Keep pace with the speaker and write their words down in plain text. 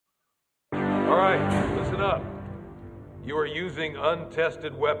All right, listen up. You are using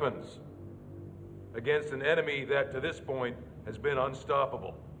untested weapons against an enemy that, to this point, has been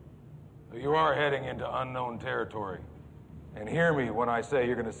unstoppable. You are heading into unknown territory. And hear me when I say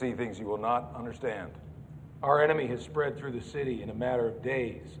you're going to see things you will not understand. Our enemy has spread through the city in a matter of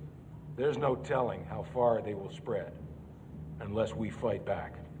days. There's no telling how far they will spread unless we fight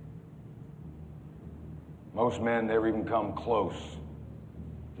back. Most men never even come close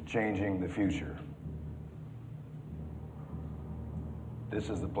to changing the future. This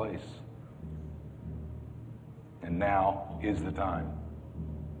is the place. And now is the time.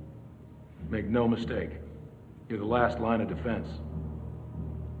 Make no mistake, you're the last line of defense.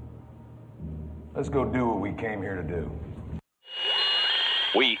 Let's go do what we came here to do.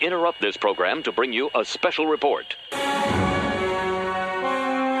 We interrupt this program to bring you a special report.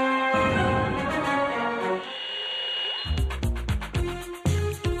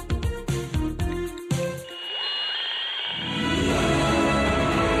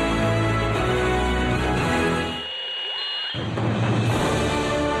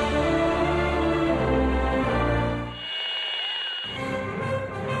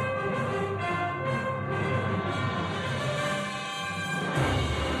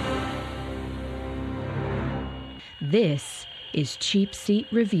 This is Cheapseat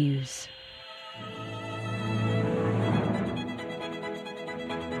Reviews.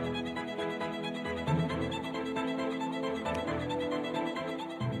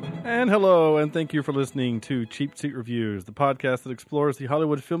 And hello, and thank you for listening to Cheapseat Reviews, the podcast that explores the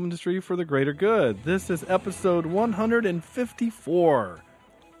Hollywood film industry for the greater good. This is episode 154,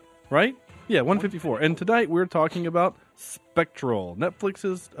 right? Yeah, 154. And tonight we're talking about Spectral,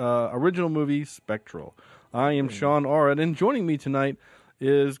 Netflix's original movie, Spectral. I am Sean Arad, and joining me tonight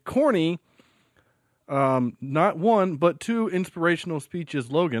is corny, not one, but two inspirational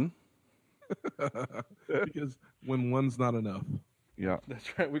speeches, Logan. Because when one's not enough. Yeah.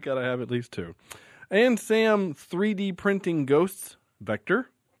 That's right, we got to have at least two. And Sam 3D printing ghosts, Vector.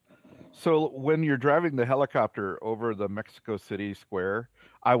 So when you're driving the helicopter over the Mexico City square,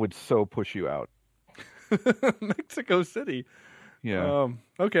 I would so push you out. Mexico City? Yeah.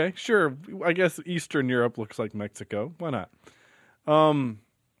 Okay, sure. I guess Eastern Europe looks like Mexico. Why not? Well,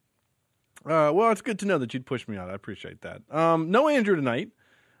 it's good to know that you'd push me out. I appreciate that. No Andrew tonight.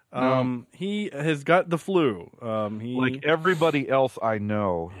 No. He has got the flu. Like everybody else I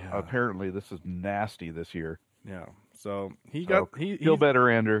know, apparently this is nasty this year. Yeah. So feel better,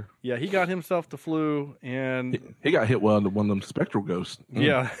 Andrew. Yeah, he got himself the flu, and he got hit one of them spectral ghosts.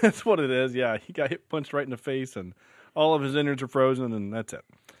 Yeah, that's what it is. Yeah, he got punched right in the face, and all of his innards are frozen, and that's it.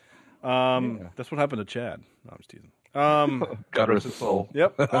 That's what happened to Chad. No, I'm just teasing. God rest his soul.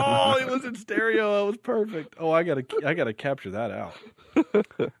 Yep. Oh, it was in stereo. It was perfect. Oh, I gotta capture that out.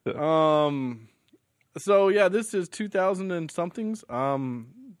 So yeah, this is 2000 and somethings.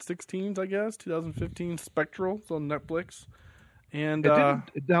 16s, I guess. 2015 Spectral. It's on Netflix. And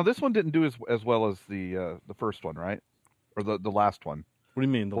now this one didn't do as well as the first one, right? Or the last one. What do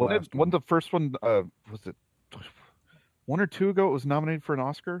you mean the last one? The first one was it 1 or 2 ago? It was nominated for an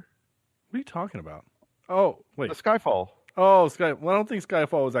Oscar. What are you talking about? Oh, wait. The Skyfall. Oh, Well, I don't think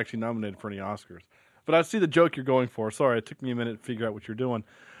Skyfall was actually nominated for any Oscars. But I see the joke you're going for. Sorry, it took me a minute to figure out what you're doing.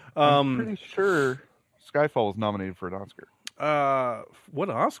 I'm pretty sure Skyfall was nominated for an Oscar. What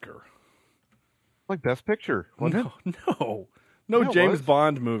Oscar? Like Best Picture, wasn't it? No, James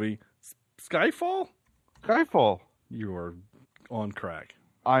Bond movie. Skyfall? Skyfall. You are on crack.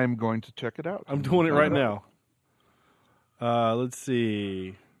 I am going to check it out. I'm doing it right now. Let's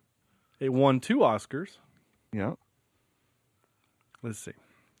see. It won 2 Oscars. Yeah. Let's see.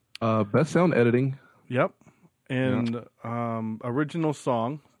 Best sound editing. Yep. And original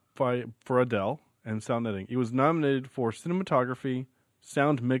song for Adele and sound editing. It was nominated for cinematography,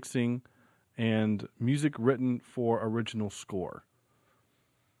 sound mixing, and music written for original score.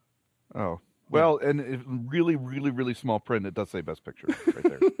 Oh. Well, and really, really, really small print, it does say Best Picture right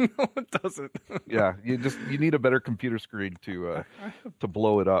there. No, it doesn't. Yeah, you need a better computer screen to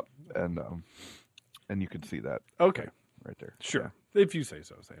blow it up, and you can see that. Okay, right there. Sure, if you say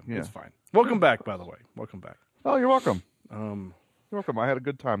so, Sam. Yeah. It's fine. Welcome back, by the way. Welcome back. Oh, you're welcome. You're welcome. I had a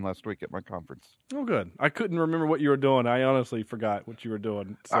good time last week at my conference. Oh, good. I couldn't remember what you were doing. I honestly forgot what you were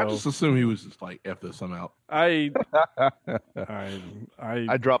doing. So. I just assumed he was just like, F this, I'm out. I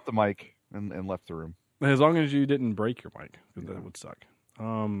dropped the mic and left the room. As long as you didn't break your mic, because that would suck.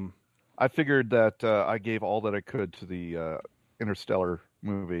 I figured that I gave all that I could to the Interstellar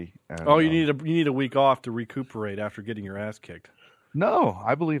movie. And, you need a week off to recuperate after getting your ass kicked. No,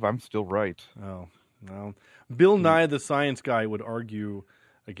 I believe I'm still right. Oh, no. Bill Nye the Science Guy would argue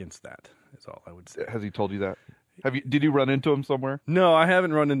against that. Is all I would say. Has he told you that? Did you run into him somewhere? No, I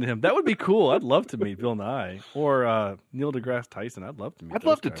haven't run into him. That would be cool. I'd love to meet Bill Nye or Neil deGrasse Tyson. I'd love to meet. I'd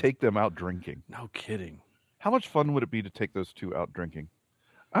love to take them out drinking. No kidding. How much fun would it be to take those two out drinking?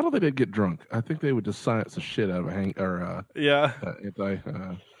 I don't think they'd get drunk. I think they would just science the shit out of anti.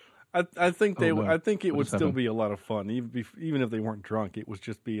 I think they. no. I think it What would just still happened? be a lot of fun, even if they weren't drunk. It would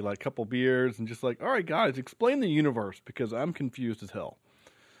just be like a couple beers and just like, all right, guys, explain the universe because I'm confused as hell.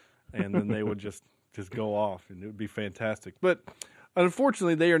 And then they would just go off, and it would be fantastic. But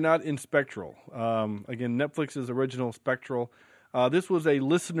unfortunately, they are not in Spectral. Again, Netflix's original Spectral. This was a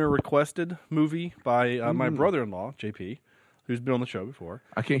listener-requested movie by my brother-in-law, JP, who's been on the show before.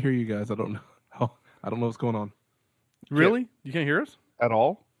 I can't hear you guys. I don't know. I don't know what's going on. Really? You can't hear us? At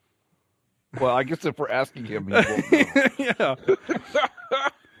all? Well, I guess if we're asking him, he won't know. Yeah.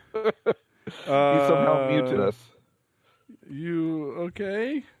 He somehow muted us. You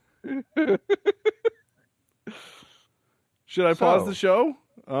okay? Should I pause the show?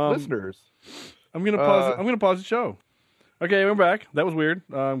 Listeners. I'm gonna pause. I'm gonna pause the show. Okay, we're back. That was weird.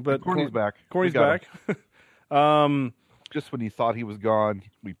 But Corny's back. Corny's We got back. Just when he thought he was gone,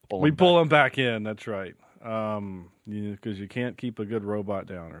 we pull him back in. That's right. Because you can't keep a good robot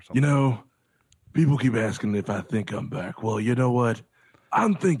down or something. You know, people keep asking if I think I'm back. Well, you know what?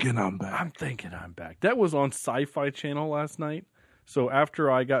 I'm thinking I'm back. I'm thinking I'm back. That was on Sci-Fi Channel last night. So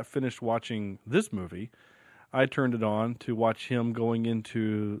after I got finished watching this movie, I turned it on to watch him going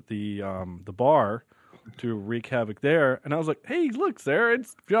into the bar to wreak havoc there, and I was like, "Hey, look, Sarah,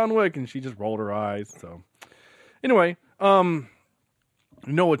 it's John Wick," and she just rolled her eyes. So anyway, no,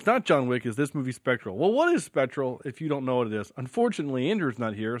 it's not John Wick. Is this movie Spectral? Well, what is Spectral? If you don't know what it is, unfortunately, Andrew's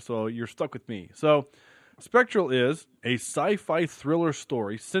not here, so you're stuck with me. So Spectral is a sci-fi thriller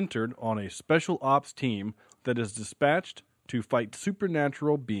story centered on a special ops team that is dispatched to fight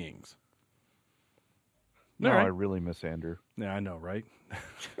supernatural beings. No, All right. I really miss Andrew. Yeah, I know, right?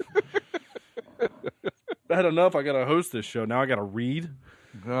 Bad enough I got to host this show. Now I got to read.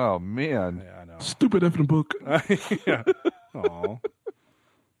 Oh, man. Yeah, I know. Stupid effing book. Yeah. Aw.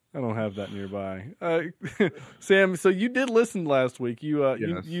 I don't have that nearby. Sam, so you did listen last week. You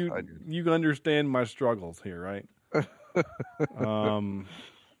Yes, I did. you understand my struggles here, right?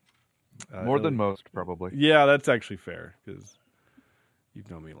 More than most, probably. Yeah, that's actually fair because you've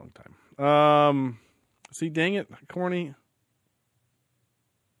known me a long time. See, dang it, Corny.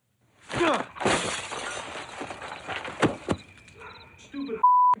 Stupid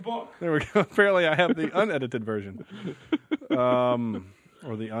book. There we go. Apparently, I have the unedited version,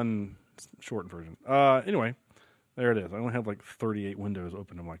 or the unshortened version. Anyway, there it is. I only have like 38 windows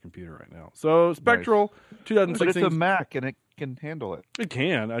open on my computer right now. So, Spectral, But 2016. it's a Mac, and it can handle it. It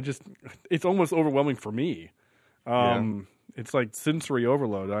can. It's almost overwhelming for me. It's like sensory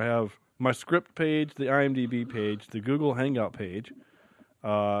overload. I have my script page, the IMDb page, the Google Hangout page,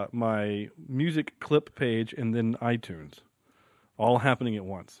 my music clip page, and then iTunes, all happening at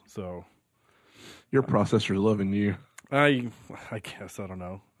once. So Your processor's loving you. I guess I don't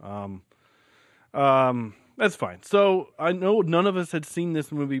know. That's fine. So I know none of us had seen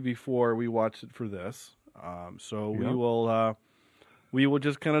this movie before we watched it for this. We will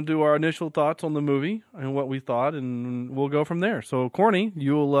just kind of do our initial thoughts on the movie and what we thought, and we'll go from there. So, Corny,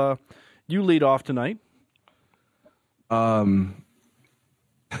 you lead off tonight. Okay,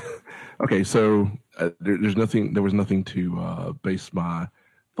 so there was nothing to base my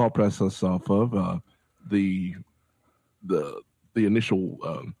thought process off of. The initial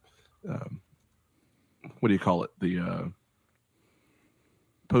what do you call it? The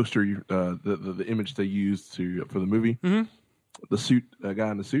poster, the image they used for the movie. Mm-hmm. The suit, guy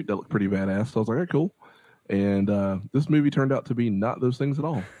in the suit, that looked pretty badass. So I was like, "All right, cool." And this movie turned out to be not those things at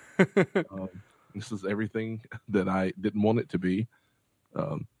all. This is everything that I didn't want it to be.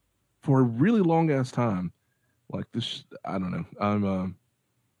 For a really long ass time, like this, I don't know. I'm a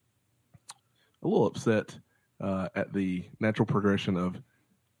little upset at the natural progression of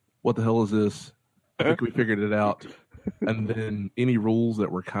what the hell is this? I think we figured it out, and then any rules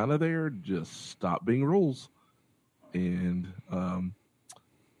that were kind of there just stopped being rules. And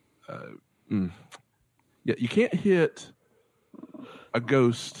yeah, you can't hit a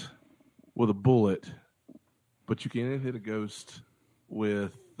ghost with a bullet, but you can hit a ghost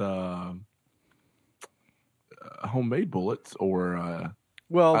with homemade bullets or I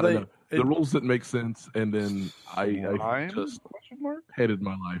don't know. The rules didn't make sense, and then I just headed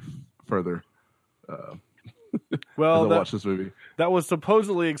my life further. Well, as I watched this movie. That was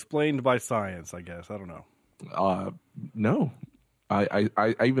supposedly explained by science, I guess. I don't know. No, I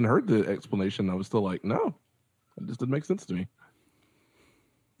even heard the explanation. I was still like, no, it just didn't make sense to me.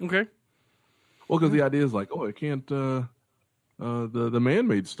 Okay. Well, because the idea is like, oh, it can't. The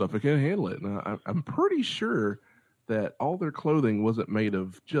man-made stuff, it can't handle it. And I'm pretty sure that all their clothing wasn't made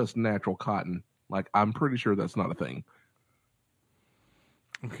of just natural cotton. Like, I'm pretty sure that's not a thing.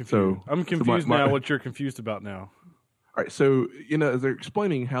 I'm confused. I'm confused now what you're confused about now. All right, so, as they're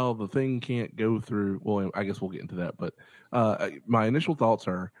explaining how the thing can't go through, well, I guess we'll get into that, but my initial thoughts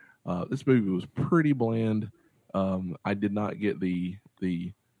are this movie was pretty bland. I did not get the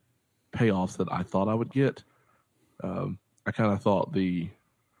payoffs that I thought I would get. I kind of thought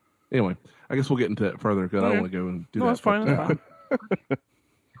anyway, I guess we'll get into that further because I don't want to go and do that. No, that's fine. That's fine.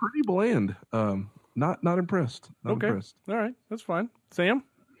 Pretty bland. Not impressed. Not impressed. All right, that's fine. Sam?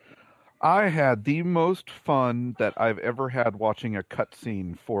 I had the most fun that I've ever had watching a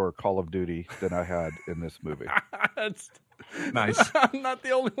cutscene for Call of Duty than I had in this movie. That's nice. I'm not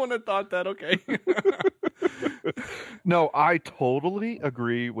the only one that thought that. Okay. No, I totally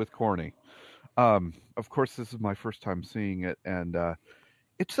agree with Corny. Of course, this is my first time seeing it, and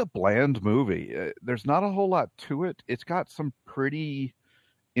it's a bland movie. There's not a whole lot to it. It's got some pretty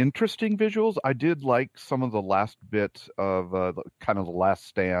interesting visuals. I did like some of the last bit of kind of the last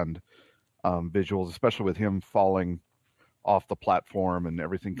stand visuals, especially with him falling off the platform and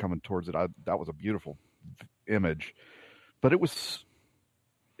everything coming towards it. That was a beautiful image, but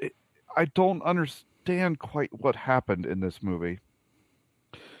I don't understand quite what happened in this movie.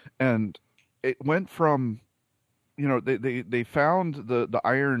 And it went from, they found the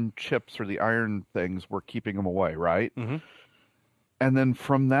iron chips or the iron things were keeping him away, right? Mm-hmm. And then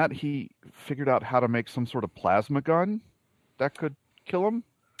from that, he figured out how to make some sort of plasma gun that could kill him.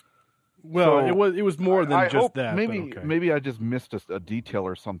 Well, so it was more than just that. Maybe I just missed a detail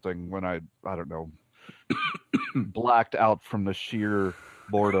or something when I don't know, blacked out from the sheer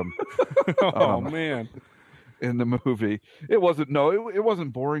boredom. Man, in the movie, it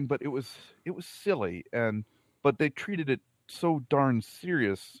wasn't boring, but it was silly, but they treated it so darn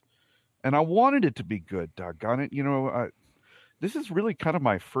serious, and I wanted it to be good. Doggone it, this is really kind of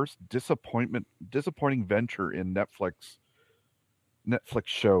my first disappointing venture in Netflix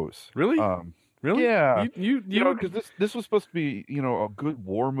shows. Really? Really? Yeah. You know, because this was supposed to be, a good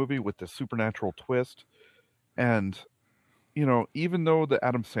war movie with the supernatural twist. And, even though the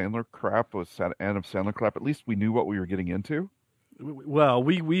Adam Sandler crap was Adam Sandler crap, at least we knew what we were getting into. Well,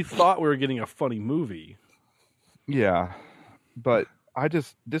 we thought we were getting a funny movie. Yeah. But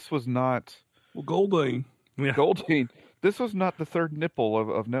this was not... Well, Goldine. Yeah. Goldine. This was not the third nipple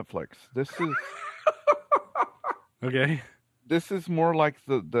of Netflix. This is... Okay. This is more like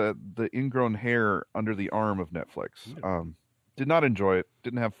the ingrown hair under the arm of Netflix. Did not enjoy it.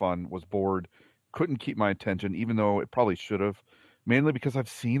 Didn't have fun. Was bored. Couldn't keep my attention, even though it probably should have. Mainly because I've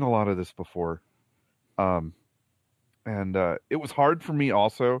seen a lot of this before. And it was hard for me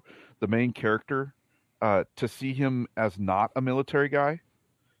also, the main character, to see him as not a military guy.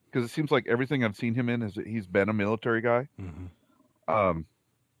 Because it seems like everything I've seen him in is he's been a military guy. Mm-hmm.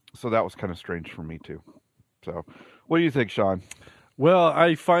 So that was kind of strange for me too. So, what do you think, Sean? Well,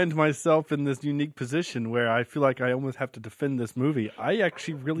 I find myself in this unique position where I feel like I almost have to defend this movie. I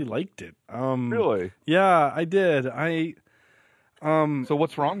actually really liked it. Really? Yeah, I did. So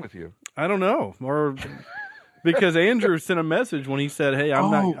what's wrong with you? I don't know. Or because Andrew sent a message when he said, "Hey,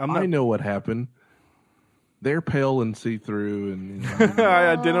 I'm not." I know what happened. They're pale and see-through, and I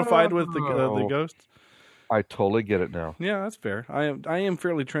identified with the ghosts. I totally get it now. Yeah, that's fair. I am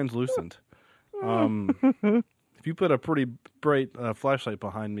fairly translucent. If you put a pretty bright flashlight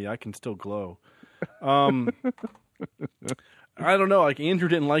behind me, I can still glow. I don't know. Like Andrew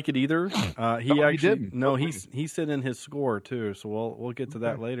didn't like it either. He didn't. No, he sent in his score too. So we'll get to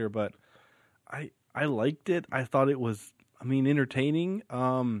that later. But I liked it. I thought it was, entertaining.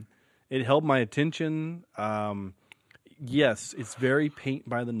 It held my attention. Yes, it's very paint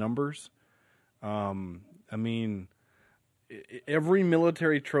by the numbers. Every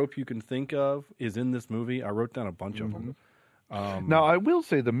military trope you can think of is in this movie. I wrote down a bunch of them. Now, I will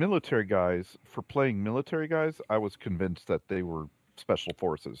say the military guys, for playing military guys, I was convinced that they were special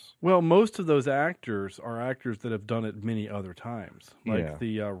forces. Well, most of those actors are actors that have done it many other times. Like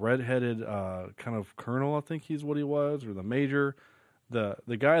the redheaded kind of colonel, I think he's what he was, or the major. The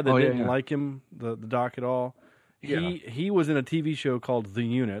guy that didn't like him, the doc at all. He was in a TV show called The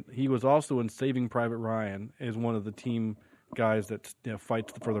Unit. He was also in Saving Private Ryan as one of the team guys that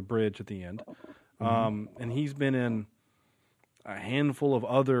fights for the bridge at the end. And he's been in a handful of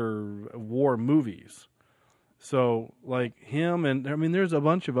other war movies. So like him, and there's a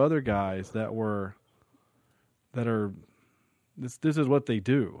bunch of other guys that are this is what they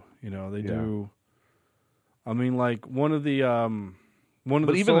do. They do. Like one of the One of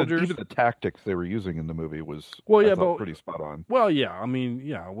But the even soldiers. even the tactics they were using in the movie was Well, I thought pretty spot on. Well, yeah. I mean,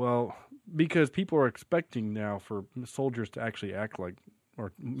 yeah. Well, because people are expecting now for soldiers to actually act like,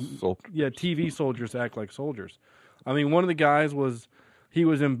 TV soldiers to act like soldiers. I mean, one of the guys was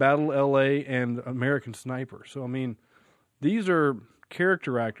in Battle L.A. and American Sniper. So I mean, these are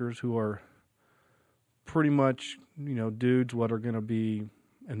character actors who are pretty much dudes what are going to be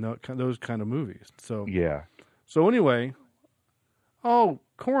in those kind of movies. So yeah. So anyway,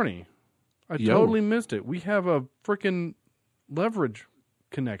 corny. I totally missed it. We have a freaking leverage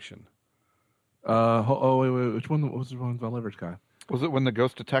connection. Wait. Which one? What was the one with the leverage guy? Was it when the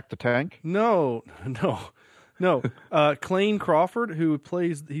ghost attacked the tank? No. Clayne Crawford,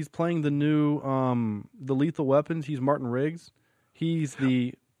 he's playing the new the Lethal Weapons. He's Martin Riggs. He's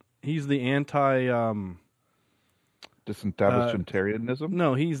the anti disestablishmentarianism.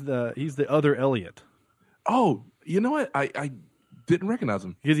 No, he's the other Elliot. Oh, you know what? I didn't recognize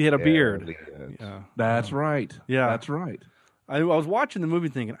him because he had a beard. Yeah. That's right. Yeah, that's right. I was watching the movie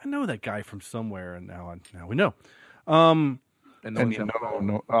thinking, I know that guy from somewhere, and now we know.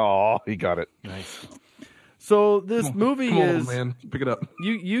 He got it. Nice. So this movie Come on, man. Pick it up.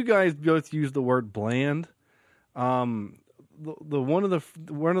 You guys both used the word bland. The one of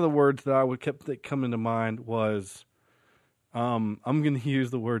the words that I kept coming to mind was, I'm going to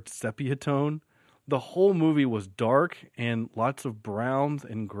use the word sepia tone. The whole movie was dark and lots of browns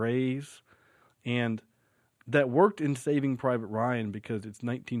and grays, and that worked in Saving Private Ryan because it's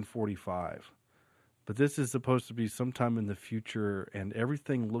 1945. But this is supposed to be sometime in the future, and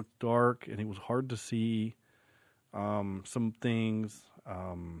everything looked dark, and it was hard to see some things.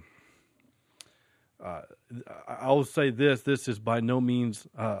 I'll say this is by no means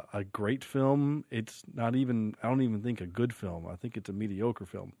a great film. It's not even, I don't even think a good film. I think it's a mediocre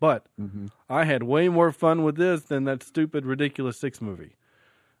film. But I had way more fun with this than that stupid Ridiculous Six movie.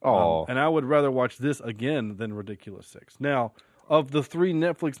 And I would rather watch this again than Ridiculous Six. Now, of the 3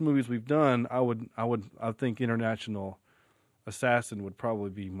 Netflix movies we've done, I think International Assassin would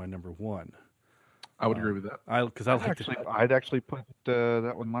probably be my number 1. I would agree with that. I'd actually put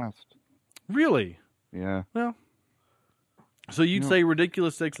that one last. Really? Yeah. Well, so you'd say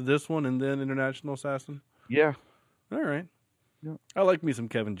Ridiculous Six of this one and then International Assassin? Yeah. All right. Yeah. I like me some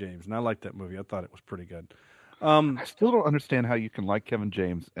Kevin James, and I liked that movie. I thought it was pretty good. I still don't understand how you can like Kevin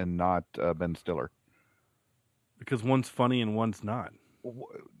James and not Ben Stiller. Because one's funny and one's not.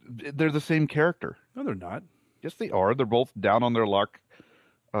 They're the same character. No, they're not. Yes, they are. They're both down on their luck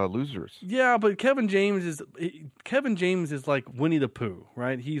losers. Yeah, but Kevin James is like Winnie the Pooh,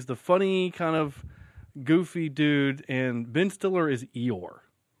 right? He's the funny kind of goofy dude, and Ben Stiller is Eeyore.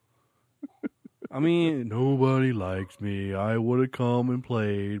 I mean, nobody likes me. I would have come and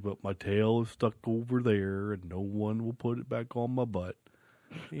played, but my tail is stuck over there, and no one will put it back on my butt.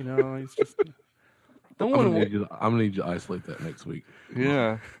 He's just. I'm gonna need you to isolate that next week.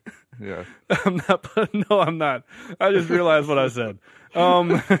 Yeah, yeah. I'm not. I just realized what I said.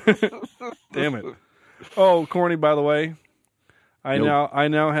 Damn it. Oh, corny. By the way, I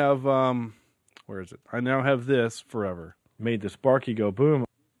now have where is it? I now have this forever. Made the Sparky go boom.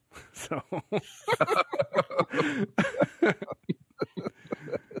 So.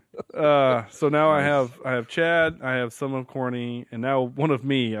 So now I have Chad. I have some of corny, and now one of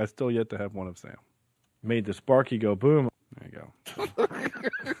me. I still yet to have one of Sam. Made the Sparky go boom. There you go.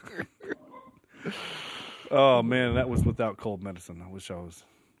 Oh man, that was without cold medicine. I wish I was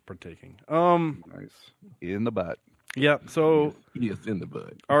partaking. Nice. In the butt. Yep. So yes, in the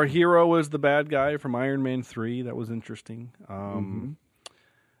butt. Our hero is the bad guy from Iron Man 3. That was interesting.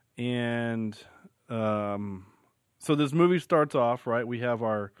 And so this movie starts off, right? We have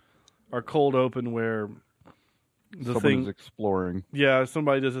our cold open where Someone is exploring. Yeah,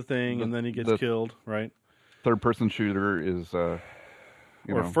 somebody does a thing and then he gets killed, right? Third-person shooter is,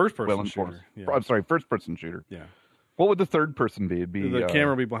 first-person shooter. Yeah. I'm sorry, first-person shooter. Yeah. What would the third person be? It'd be the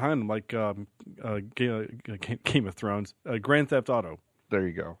camera be behind him, like Game of Thrones, Grand Theft Auto. There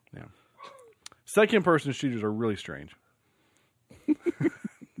you go. Yeah. Second-person shooters are really strange.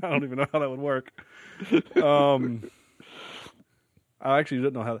 I don't even know how that would work. I actually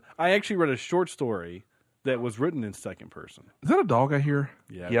didn't know how. I actually read a short story that was written in second person. Is that a dog I hear?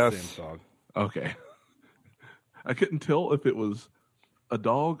 Yeah, yes. Sam's dog. Okay. I couldn't tell if it was a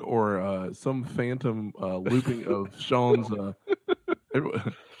dog or some phantom looping of Sean's. Is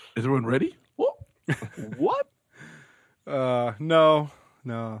everyone ready? What? What? No,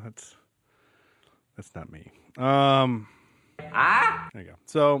 that's not me. There you go.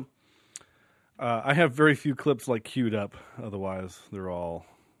 So I have very few clips like queued up. Otherwise, they're all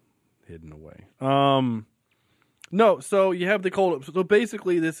hidden away. No, so you have the cold. So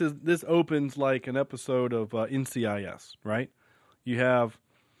basically, this opens like an episode of NCIS, right? You have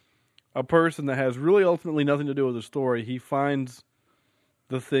a person that has really ultimately nothing to do with the story. He finds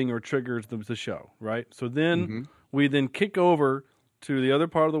the thing or triggers the show, right? So then we then kick over to the other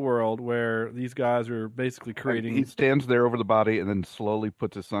part of the world where these guys are basically creating. He stands there over the body and then slowly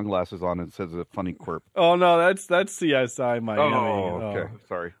puts his sunglasses on and says a funny quirk. Oh no, that's CSI Miami. Oh, okay,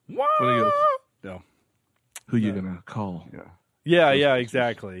 sorry. What? When he goes, No. who you gonna call? Yeah,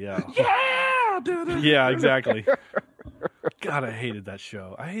 exactly. Yeah. Yeah, exactly. God, I hated that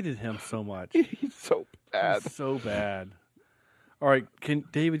show. I hated him so much. He's so bad. He's so bad. All right,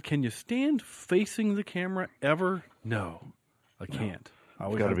 David, can you stand facing the camera ever? No, I can't. I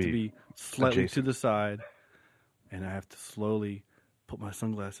always have to be slightly to the side, and I have to slowly put my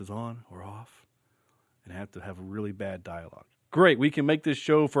sunglasses on or off, and I have to have a really bad dialogue. Great, we can make this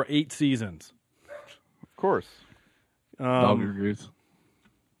show for 8 seasons. Of course. Dog agrees.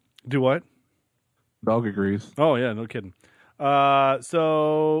 Do what? Dog agrees. Oh, yeah, no kidding.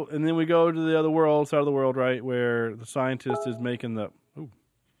 So, and then we go to the other world, side of the world, right, where the scientist is making the... Ooh.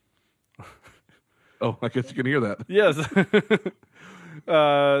 Oh, I guess you can hear that. Yes.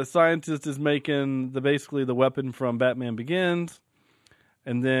 Scientist is making basically the weapon from Batman Begins.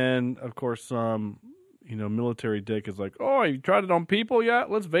 And then, of course, military dick is like, oh, you tried it on people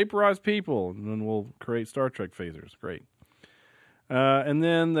yet? Let's vaporize people. And then we'll create Star Trek phasers. Great. And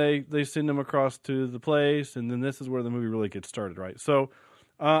then they send him across to the place, and then this is where the movie really gets started, right? So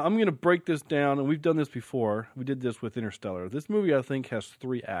I'm going to break this down, and we've done this before. We did this with Interstellar. This movie, I think, has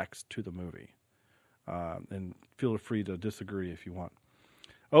 3 acts to the movie. And feel free to disagree if you want.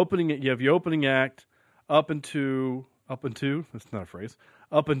 You have your opening act up until, that's not a phrase,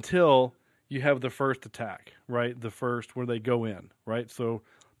 up until you have the first attack, right? The first where they go in, right? So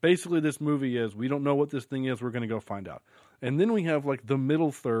basically this movie is, we don't know what this thing is, we're going to go find out. And then we have like the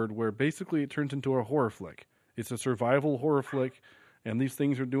middle third where basically it turns into a horror flick. It's a survival horror flick, and these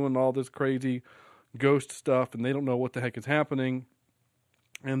things are doing all this crazy ghost stuff, and they don't know what the heck is happening.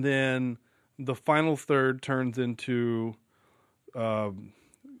 And then the final third turns into Call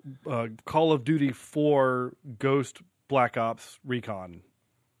of Duty 4 Ghost Black Ops Recon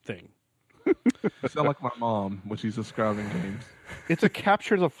thing. You sound like my mom when she's describing games. It's a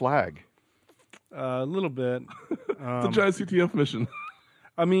capture the flag. A little bit. It's a giant CTF mission.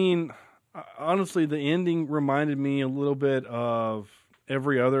 I mean, honestly, the ending reminded me a little bit of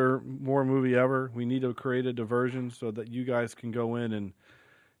every other war movie ever. We need to create a diversion so that you guys can go in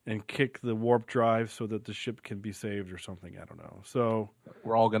and kick the warp drive so that the ship can be saved or something. I don't know. So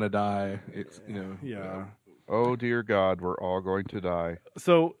we're all gonna die. It's yeah. Oh dear God, we're all going to die.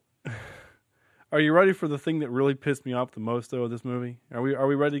 So, are you ready for the thing that really pissed me off the most though of this movie? Are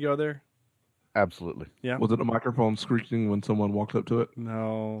we ready to go there? Absolutely. Yeah. Was it a microphone screeching when someone walked up to it?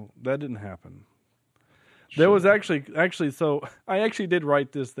 No, that didn't happen. There was actually, so I actually did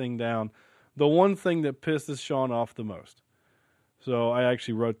write this thing down. The one thing that pisses Sean off the most. So I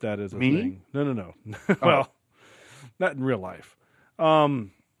actually wrote that as a thing. No. Well, not in real life.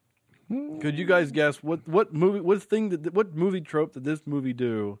 Could you guys guess what movie trope did this movie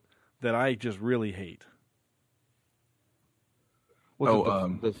do that I just really hate?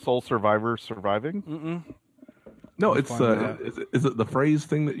 The sole survivor surviving? Mm-mm. No, it's is it the phrase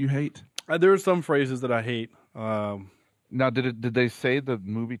thing that you hate? There are some phrases that I hate. Now, did they say the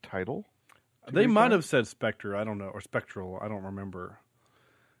movie title? They might have said Spectre. I don't know, or Spectral. I don't remember.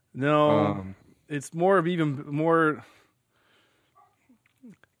 No, it's more of even more.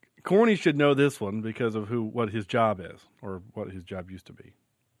 Corny should know this one because of what his job is, or what his job used to be.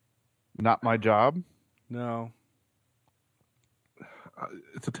 Not My Job? No.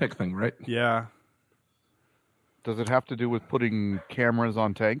 It's a tech thing, right? Yeah. Does it have to do with putting cameras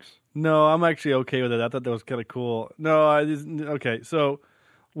on tanks? No, I'm actually okay with it. I thought that was kind of cool. No, okay. So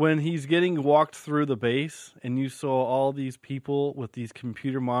when he's getting walked through the base and you saw all these people with these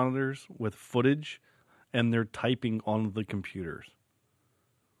computer monitors with footage and they're typing on the computers.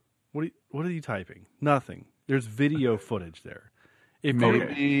 What are you typing? Nothing. There's video footage there.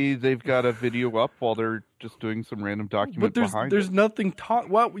 Maybe they've got a video up while they're just doing some random document behind it. There's nothing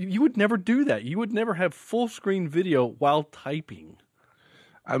well, you would never do that. You would never have full screen video while typing.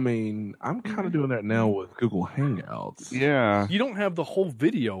 I mean, I'm kind of doing that now with Google Hangouts. Yeah. You don't have the whole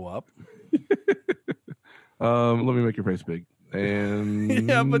video up. Let me make your face big. And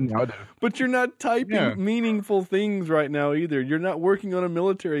yeah, but you're not typing meaningful things right now either. You're not working on a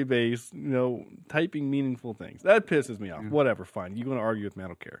military base, typing meaningful things. That pisses me off. Whatever, fine. You want to argue with me, I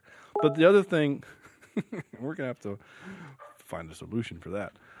don't care. But the other thing, we're going to have to find a solution for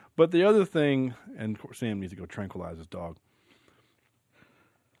that. But the other thing, and of course Sam needs to go tranquilize his dog.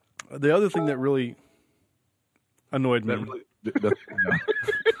 The other thing that really annoyed me,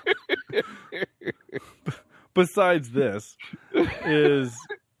 besides this, is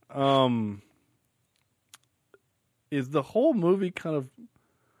the whole movie kind of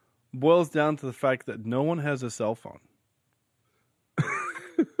boils down to the fact that no one has a cell phone.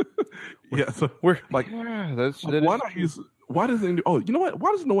 Yeah, so we're like, why not use? Why doesn't? Oh, you know what?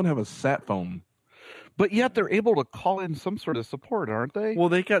 Why does no one have a sat phone? But yet they're able to call in some sort of support, aren't they? Well,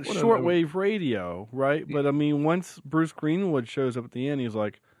 they got shortwave radio, right? But I mean, once Bruce Greenwood shows up at the end, he's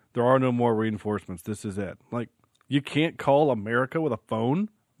like, "There are no more reinforcements. This is it." Like, you can't call America with a phone.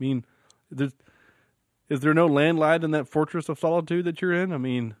 I mean, is there no landline in that fortress of solitude that you're in? I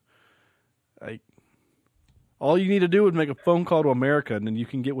mean, all you need to do is make a phone call to America, and then you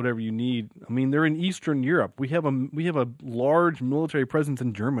can get whatever you need. I mean, they're in Eastern Europe. We have a large military presence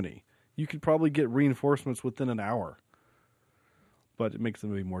in Germany. You could probably get reinforcements within an hour. But it makes the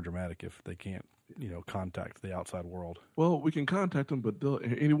movie more dramatic if they can't, contact the outside world. Well, we can contact them, but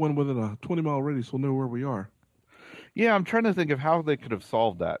anyone within a 20-mile radius will know where we are. Yeah, I'm trying to think of how they could have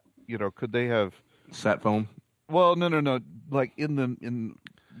solved that. Could they have sat phone? Well, no. Like in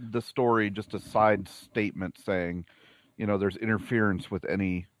the story, just a side statement saying, there's interference with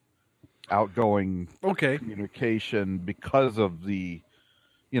any outgoing communication because of the,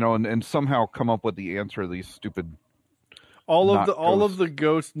 and somehow come up with the answer to these stupid. All of the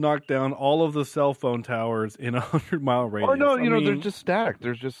ghosts knocked down all of the cell phone towers in 100-mile radius. Or no, they're just static.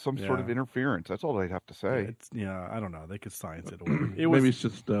 There's just some sort of interference. That's all they'd have to say. I don't know. They could science it away. Maybe it's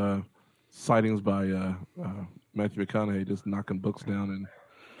just sightings by Matthew McConaughey just knocking books down and.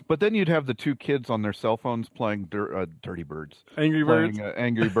 But then you'd have the two kids on their cell phones playing Dirty Birds. Angry Birds?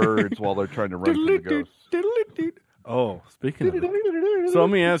 Angry Birds while they're trying to run from the ghosts. Oh, speaking of it. So let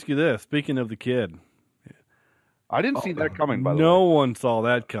me ask you this. Speaking of the kid. I didn't see that coming, by the way. No one saw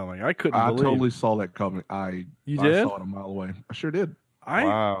that coming. I couldn't believe. I totally saw that coming. You did? I saw it a mile away. I sure did.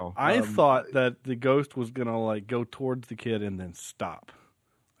 Wow. I thought that the ghost was going to go towards the kid and then stop.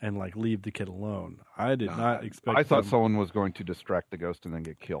 And leave the kid alone. I did not expect. I thought someone was going to distract the ghost and then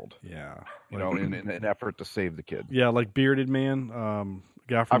get killed. Yeah, in an effort to save the kid. Yeah, like Bearded Man.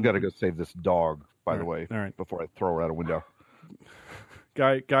 I've got to go save this dog. By the way, before I throw her out a window.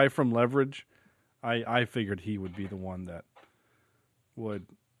 Guy from Leverage. I figured he would be the one that would.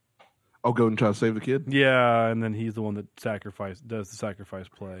 I'll go and try to save the kid. Yeah, and then he's the one that does the sacrifice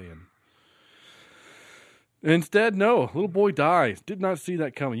play and. Instead, no. Little boy dies. Did not see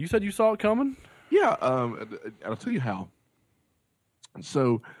that coming. You said you saw it coming? Yeah. I'll tell you how.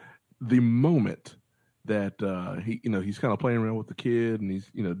 So, the moment that he's kind of playing around with the kid and he's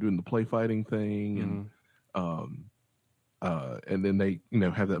doing the play fighting thing and then they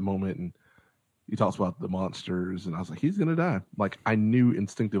have that moment and he talks about the monsters and I was like, he's gonna die. Like I knew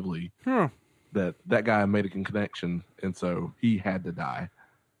instinctively that guy made a connection and so he had to die.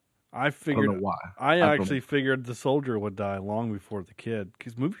 I figured. I don't know why. I actually figured the soldier would die long before the kid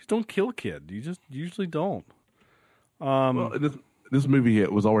because movies don't kill kid. You just usually don't. Well, this movie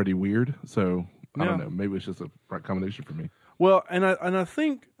was already weird, so I don't know. Maybe it's just a right combination for me. Well, and I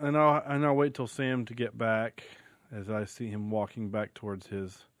think I'll wait till Sam to get back as I see him walking back towards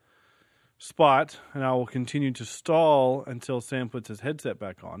his spot, and I will continue to stall until Sam puts his headset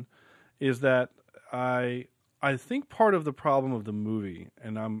back on. Is that I think part of the problem of the movie,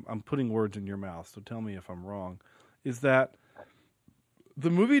 and I'm putting words in your mouth, so tell me if I'm wrong, is that the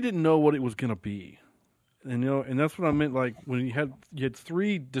movie didn't know what it was going to be, and that's what I meant. Like when you had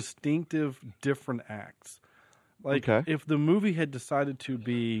three distinctive, different acts. Like if the movie had decided to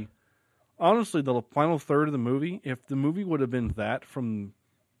be, honestly, the final third of the movie, if the movie would have been that from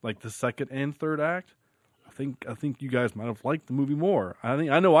like the second and third act, I think you guys might have liked the movie more.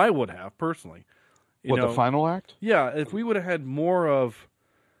 I know I would have personally. The final act? Yeah, if we would have had more of,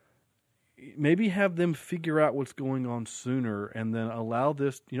 maybe have them figure out what's going on sooner and then allow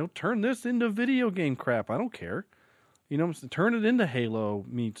this, turn this into video game crap. I don't care. Turn it into Halo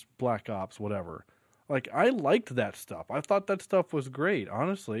meets Black Ops, whatever. Like, I liked that stuff. I thought that stuff was great,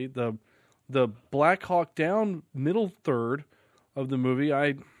 honestly. The Black Hawk Down middle third of the movie,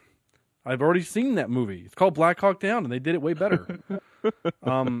 I've already seen that movie. It's called Black Hawk Down, and they did it way better.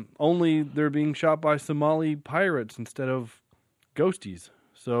 Only they're being shot by Somali pirates instead of ghosties.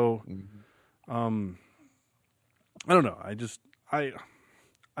 So, I don't know. I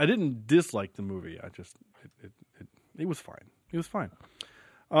didn't dislike the movie. It was fine. It was fine.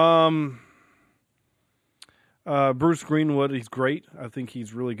 Bruce Greenwood, he's great. I think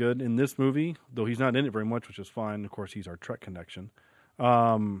he's really good in this movie, though he's not in it very much, which is fine. Of course, he's our Trek connection.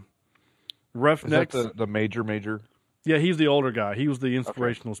 Roughneck. Is that the major? Yeah, he's the older guy. He was the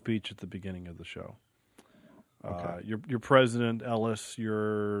inspirational speech at the beginning of the show. Okay. Your president, Ellis,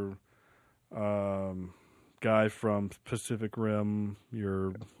 your guy from Pacific Rim,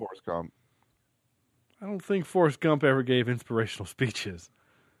 your... Forrest Gump. I don't think Forrest Gump ever gave inspirational speeches.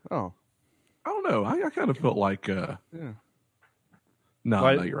 Oh. I don't know. I kind of felt like... Yeah. No,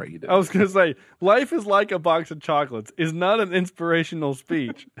 you're right. You did. I was going to say, life is like a box of chocolates is not an inspirational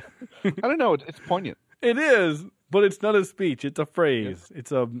speech. I don't know. It's poignant. It is, but it's not a speech. It's a phrase.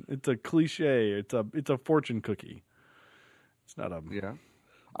 Yeah. It's a cliche. It's a fortune cookie. It's not a... Yeah.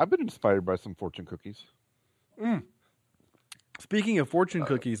 I've been inspired by some fortune cookies. Speaking of fortune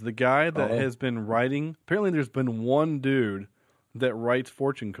cookies, the guy that has been writing... Apparently there's been one dude that writes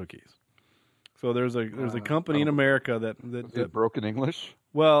fortune cookies. So there's a company in America that Does he have broken English?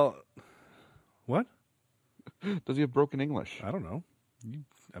 Well, what? Does he have broken English? I don't know.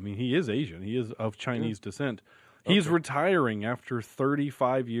 I mean, he is Asian. He is of Chinese descent. He's retiring after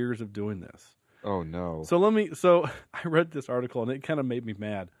 35 years of doing this. Oh no. So I read this article and it kind of made me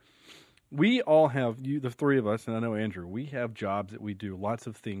mad. We all have, the three of us, and I know Andrew, we have jobs that we do lots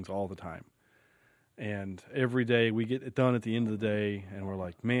of things all the time. And every day we get it done at the end of the day, and we're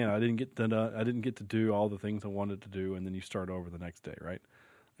like, man, I didn't get to do all the things I wanted to do, and then you start over the next day, right?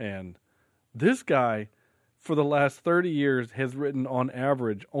 And this guy, for the last 30 years, has written on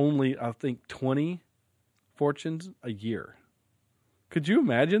average only, I think, 20 fortunes a year. Could you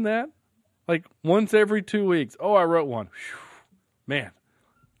imagine that? Like once every 2 weeks. Oh, I wrote one. Whew. Man,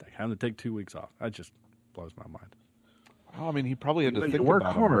 I had to take 2 weeks off. That just blows my mind. Oh, I mean, he probably had to think you work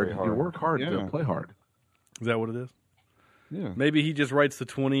about hard. it very hard. You work hard to play hard. Is that what it is? Yeah. Maybe he just writes the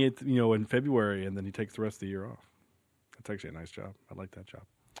 20th, in February, and then he takes the rest of the year off. That's actually a nice job. I like that job.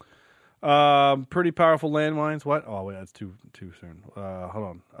 Pretty powerful landmines. What? Oh, wait, that's too soon.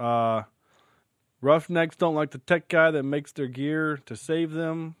 Hold on. Roughnecks don't like the tech guy that makes their gear to save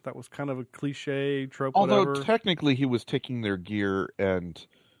them. That was kind of a cliche trope. Although whatever. technically he was taking their gear and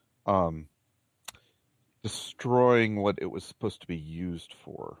destroying what it was supposed to be used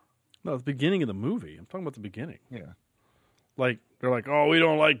for. No, it's the beginning of the movie. I'm talking about the beginning. Yeah. Like, they're like, oh, we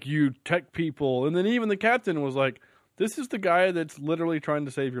don't like you tech people. And then even the captain was like, this is the guy that's literally trying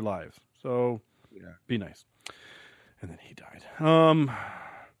to save your lives. So be nice. And then he died.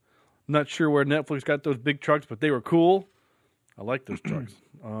 Not sure where Netflix got those big trucks, but they were cool. I like those trucks.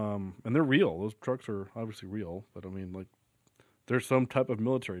 And they're real. Those trucks are obviously real. But, I mean, like, there's some type of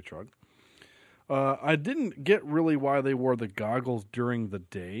military truck. I didn't get really why they wore the goggles during the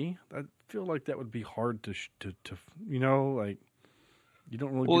day. I feel like that would be hard to like, you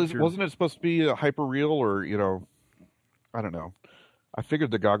don't really wasn't it supposed to be a hyper real or, I don't know. I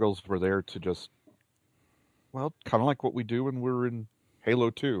figured the goggles were there to just, kind of like what we do when we're in Halo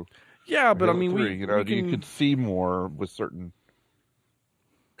 2. Yeah, but Halo I mean, 3, you could see more with certain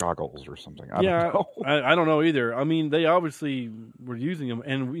goggles or something. I don't know. I don't know either. I mean, they obviously were using them,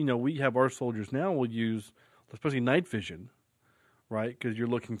 and we have our soldiers now will use, especially night vision, right? Because you're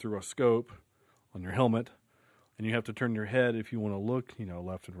looking through a scope on your helmet, and you have to turn your head if you want to look,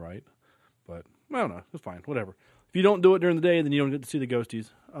 left and right. But I don't know. It's fine. Whatever. If you don't do it during the day, then you don't get to see the ghosties.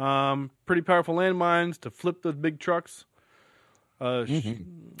 Pretty powerful landmines to flip those big trucks. I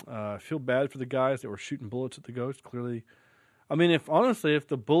feel bad for the guys that were shooting bullets at the ghost. Clearly, I mean, if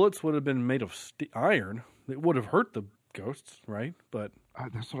the bullets would have been made of iron, it would have hurt the ghosts, right? But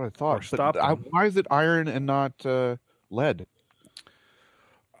that's what I thought. Or stop them. Why is it iron and not lead?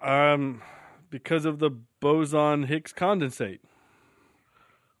 Because of the boson Higgs condensate.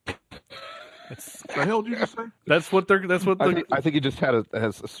 The hell did you just say? That's what they're. That's what the. I think he just has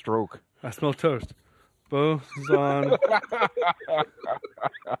a stroke. I smell toast. Boson.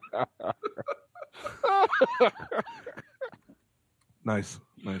 Nice.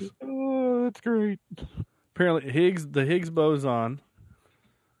 Oh, that's great. Apparently, the Higgs boson.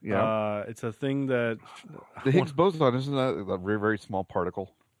 Yeah. It's a thing that The Higgs boson, isn't that a very, very small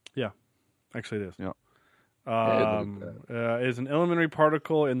particle? Yeah, actually it is. Yeah. Is an elementary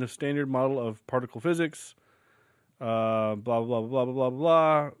particle in the standard model of particle physics. Blah, blah, blah, blah, blah, blah,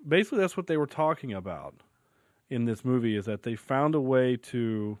 blah. Basically, that's what they were talking about in this movie, is that they found a way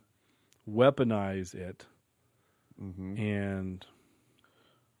to weaponize it. Mm-hmm. And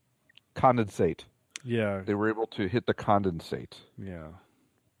condensate. Yeah. They were able to hit the condensate. Yeah.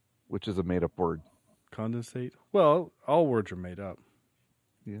 Which is a made-up word. Condensate? Well, all words are made up.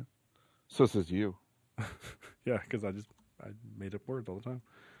 Yeah. So says you. Yeah, because I made up words all the time.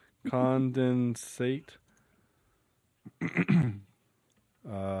 Condensate.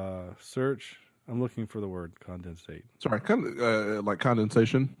 Search. I'm looking for the word condensate. Sorry, like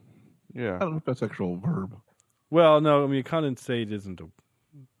condensation. Yeah. I don't know if that's actual verb. Well, no, I mean condensate isn't a.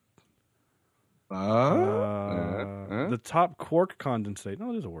 The top quark condensate.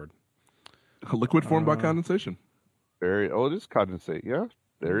 No, it is a word. Liquid formed by condensation. It is condensate. Yeah,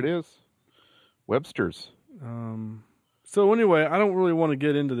 there it is. Webster's. So anyway, I don't really want to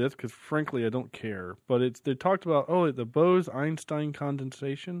get into this because, frankly, I don't care. But they talked about the Bose-Einstein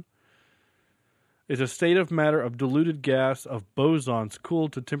condensation is a state of matter of diluted gas of bosons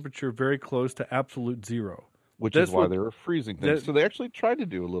cooled to temperature very close to absolute zero. Which is why they were freezing things. So they actually tried to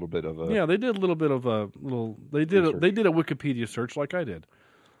do a little bit of a... Yeah, they did a little bit of a little... They did a Wikipedia search like I did.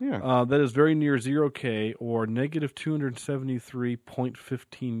 Yeah. That is very near 0 K or negative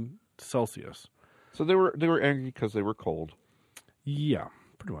 273.15 Celsius. So they were angry because they were cold. Yeah,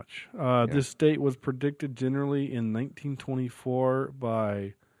 pretty much. This state was predicted generally in 1924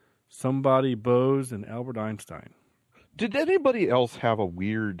 by somebody Bose and Albert Einstein. Did anybody else have a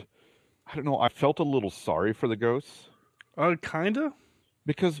weird... I don't know, I felt a little sorry for the ghosts. Kinda?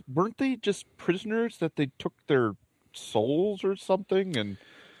 Because weren't they just prisoners that they took their souls or something? And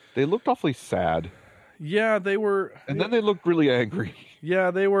they looked awfully sad. Yeah, they were... And then they looked really angry.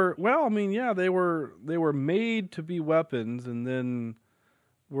 Yeah, they were... Well, I mean, yeah, they were made to be weapons and then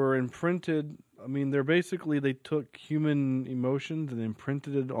were imprinted... I mean, they took human emotions and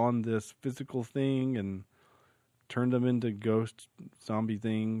imprinted it on this physical thing and turned them into ghost zombie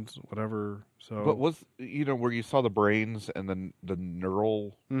things, whatever. So, but where you saw the brains and then the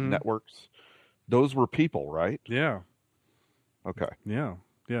neural networks, those were people, right? Yeah. Okay. Yeah.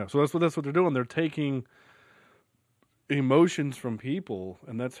 Yeah. So that's what they're doing. They're taking emotions from people,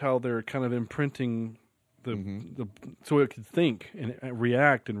 and that's how they're kind of imprinting the so it could think and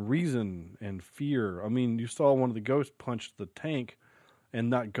react and reason and fear. I mean, you saw one of the ghosts punch the tank and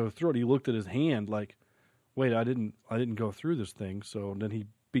not go through it. He looked at his hand like, wait, I didn't go through this thing. So then he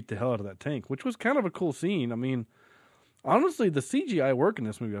beat the hell out of that tank, which was kind of a cool scene. I mean, honestly, the CGI work in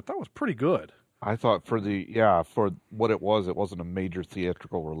this movie I thought was pretty good. I thought for what it wasn't a major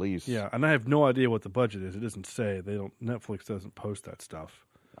theatrical release. Yeah, and I have no idea what the budget is. It doesn't say. Netflix doesn't post that stuff.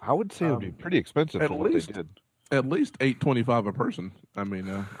 I would say it would be pretty expensive for what they did. At least $825 a person. I mean,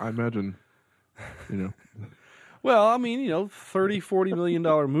 I imagine, Well, I mean, $30-40 million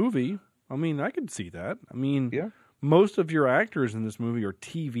movie. I mean, I could see that. I mean, most of your actors in this movie are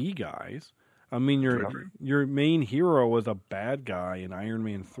TV guys. I mean, your main hero was a bad guy in Iron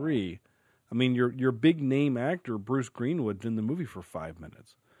Man 3. I mean, your big name actor, Bruce Greenwood's in the movie for 5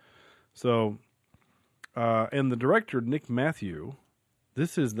 minutes. So, and the director, Nick Matthew,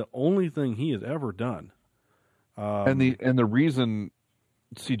 this is the only thing he has ever done. And the reason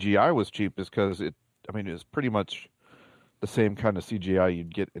CGI was cheap is because it's pretty much the same kind of CGI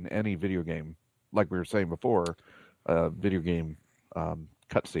you'd get in any video game, like we were saying before, video game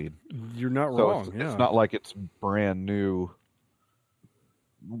cutscene. You're not wrong. It's not like it's brand new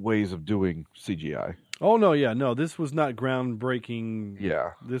ways of doing CGI. Oh no, yeah, no. This was not groundbreaking.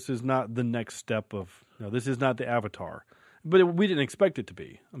 Yeah, this is not the next step of. No, this is not the Avatar, but we didn't expect it to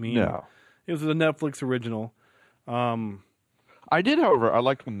be. I mean, it was a Netflix original. I did, however, I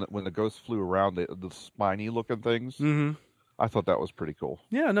liked when the ghosts flew around the spiny looking things. Mm-hmm. I thought that was pretty cool.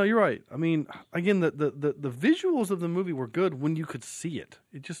 Yeah, no, you're right. I mean, again, the visuals of the movie were good when you could see it.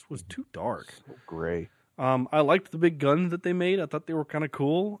 It just was too dark. So gray. I liked the big guns that they made. I thought they were kind of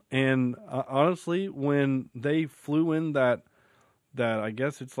cool. And honestly, when they flew in that I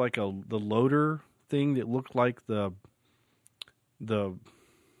guess it's like the loader thing that looked like the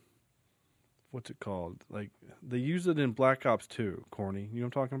what's it called? Like they use it in Black Ops 2, Corny. You know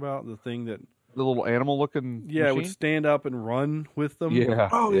what I'm talking about? The thing that the little animal looking machine? It would stand up and run with them. Yeah.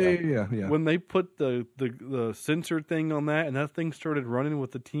 Oh yeah. When they put the sensor thing on that and that thing started running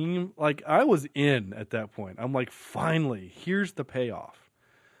with the team, like I was in at that point. I'm like, finally, here's the payoff.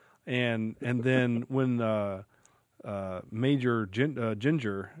 And then when Major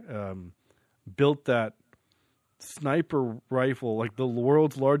Ginger built that sniper rifle, like the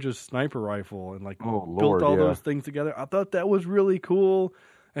world's largest sniper rifle, and built all those things together, I thought that was really cool.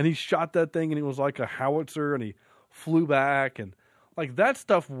 And he shot that thing, and it was like a howitzer, and he flew back, and like that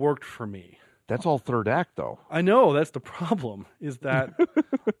stuff worked for me. That's all third act, though. I know that's the problem. Is that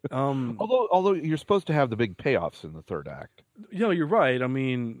although you're supposed to have the big payoffs in the third act. You're right. I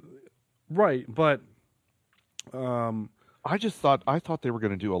mean, right, but I thought they were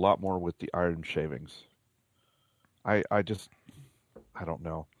going to do a lot more with the iron shavings. I don't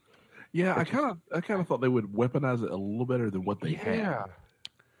know. Yeah, I kind of thought they would weaponize it a little better than what they had.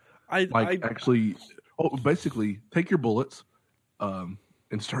 Basically take your bullets,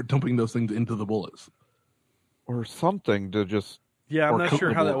 and start dumping those things into the bullets. Or something to just... Yeah, I'm Or not coat sure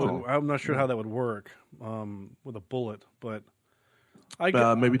the how that bullets would. on. I'm not sure how that would work with a bullet, but I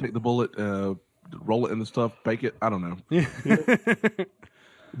get. Maybe take the bullet, roll it in the stuff, bake it. I don't know.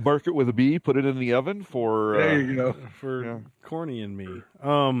 Mark it with a B, put it in the oven for... There you go. For Corny and me.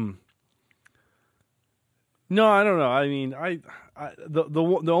 No, I don't know. I mean,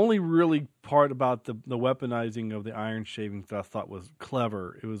 the only really part about the weaponizing of the iron shavings that I thought was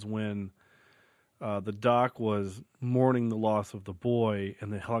clever, it was when the doc was mourning the loss of the boy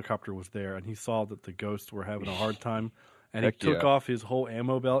and the helicopter was there and he saw that the ghosts were having a hard time and he took off his whole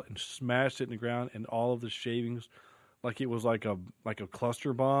ammo belt and smashed it in the ground and all of the shavings like it was like a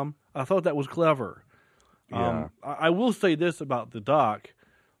cluster bomb. I thought that was clever. Yeah. I will say this about the doc.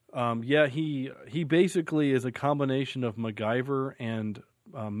 He basically is a combination of MacGyver and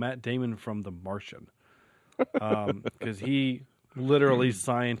Matt Damon from The Martian, because he literally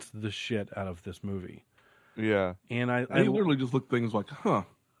scienced the shit out of this movie. Yeah. And I He literally just looked at things like, I'm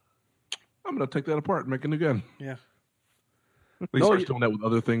going to take that apart and make a new gun. Yeah. He starts doing that with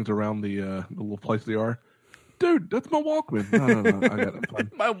other things around the little place they are. Dude, that's my Walkman. No, I got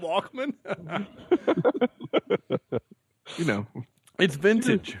it. My Walkman. You know. It's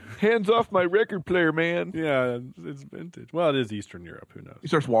vintage. Hands off my record player, man. Yeah, it's vintage. Well, it is Eastern Europe. Who knows? He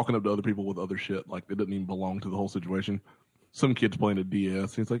starts walking up to other people with other shit like it doesn't even belong to the whole situation. Some kid's playing a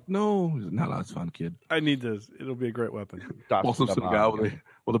DS. He's like, no. He's like, no, it's fine, kid. I need this. It'll be a great weapon. Walks up to the guy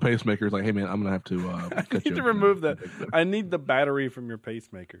with a pacemaker. He's like, hey, man, I'm going to have to I need to remove that. I need the battery from your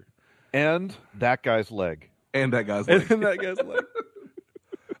pacemaker. And that guy's leg. And that guy's leg. And that guy's leg.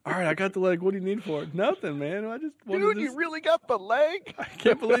 All right, I got the leg. What do you need for it? Nothing, man. I just wanted Dude, you really got the leg? I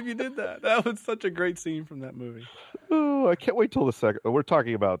can't believe you did that. That was such a great scene from that movie. Oh, I can't wait till the second. We're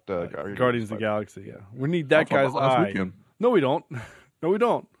talking about Guardians of the Galaxy. Yeah, we need that guy's eye. Weekend. No, we don't. No, we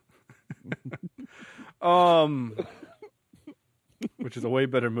don't. Which is a way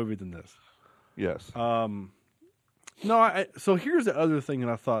better movie than this. Yes. No, so here's the other thing that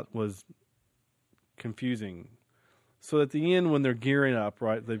I thought was confusing. So at the end, when they're gearing up,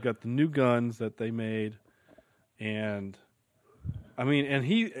 right, they've got the new guns that they made, and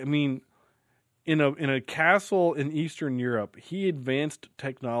in a castle in Eastern Europe, he advanced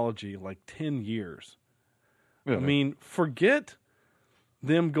technology like 10 years. Yeah. I mean, forget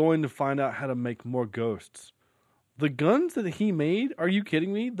them going to find out how to make more ghosts. The guns that he made, are you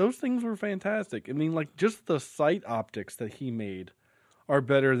kidding me? Those things were fantastic. I mean, like, just the sight optics that he made are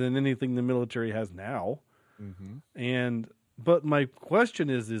better than anything the military has now. Mm-hmm. But my question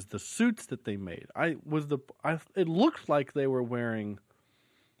is the suits that they made. It looked like they were wearing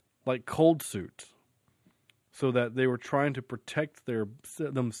like cold suits, so that they were trying to protect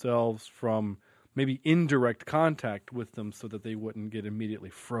themselves from maybe indirect contact with them, so that they wouldn't get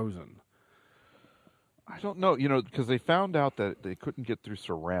immediately frozen. I don't know, because they found out that they couldn't get through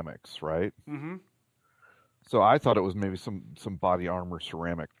ceramics, right? Mm-hmm. So I thought it was maybe some body armor,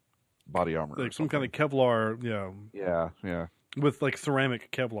 ceramic body armor, like some kind of Kevlar. Yeah. With like ceramic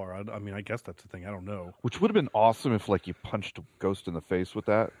Kevlar. I mean, I guess that's the thing. I don't know. Which would have been awesome if like you punched a ghost in the face with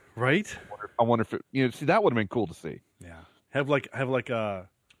that. Right? I wonder if it, see, that would have been cool to see. Yeah. Have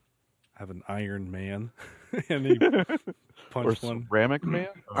an Iron Man and he punch one. Ceramic Man?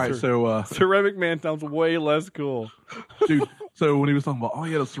 All right, so Ceramic Man sounds way less cool. Dude, so when he was talking about,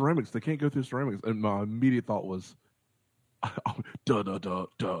 the ceramics, they can't go through ceramics, and my immediate thought was, da da da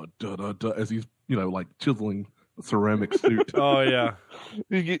da da da da, as he's like chiseling a ceramic suit. Oh yeah,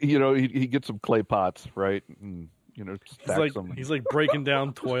 he gets some clay pots, right? And he's like breaking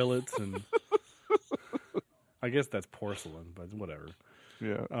down toilets, and I guess that's porcelain, but whatever.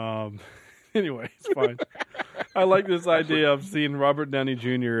 Yeah. Anyway, it's fine. I like this idea of seeing Robert Downey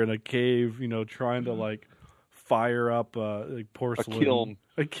Jr. in a cave, trying to like fire up porcelain.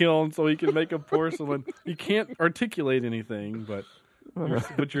 A kiln so he can make a porcelain. You can't articulate anything, but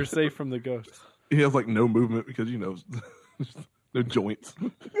you're safe from the ghosts. He has like no movement because no joints.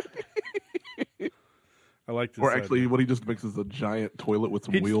 I like this. Or actually, idea. what he just makes is a giant toilet with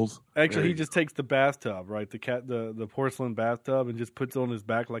some wheels. Actually, he just takes the bathtub, right? The porcelain bathtub, and just puts it on his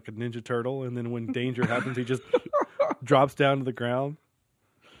back like a Ninja Turtle. And then when danger happens, he just drops down to the ground.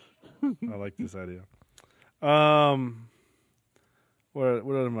 I like this idea. What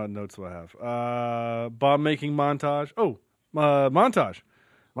other notes do I have? Bomb making montage. Oh, montage.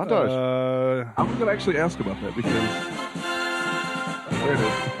 Montage. I was going to actually ask about that because there it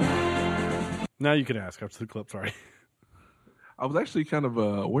is. Now you can ask after the clip. Sorry. I was actually kind of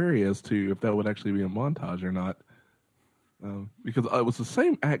wary as to if that would actually be a montage or not, because it was the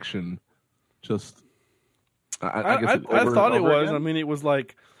same action, just I thought it was. Again? I mean, it was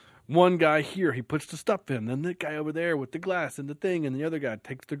like one guy here, he puts the stuff in, then the guy over there with the glass and the thing, and the other guy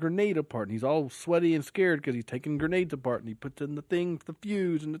takes the grenade apart, and he's all sweaty and scared because he's taking grenades apart, and he puts in the thing, the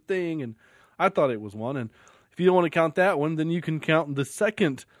fuse and the thing, and I thought it was one. And if you don't want to count that one, then you can count the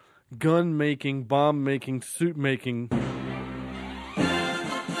second gun-making, bomb-making, suit-making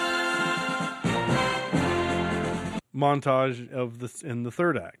montage of this in the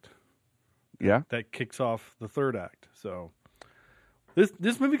third act. Yeah, that kicks off the third act. So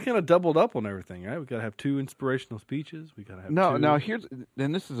this movie kind of doubled up on everything, right? We got to have 2 inspirational speeches. We got to have Now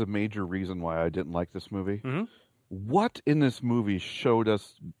this is a major reason why I didn't like this movie. Mm-hmm. What in this movie showed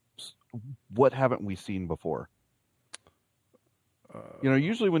us what haven't we seen before?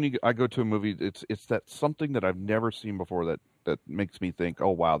 Usually when I go to a movie, it's that something that I've never seen before that makes me think, oh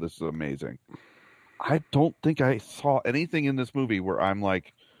wow, this is amazing. I don't think I saw anything in this movie where I'm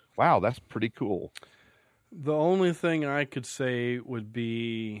like, wow, that's pretty cool. The only thing I could say would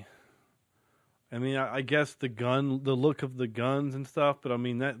be, I mean, I guess the look of the guns and stuff, but I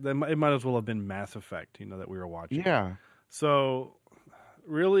mean, that it might as well have been Mass Effect, that we were watching. Yeah. So,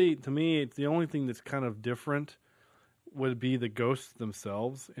 really, to me, it's the only thing that's kind of different would be the ghosts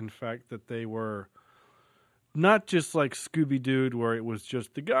themselves. In fact, that they were not just like Scooby-Doo, where it was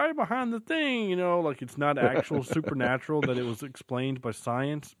just the guy behind the thing, like it's not actual supernatural, that it was explained by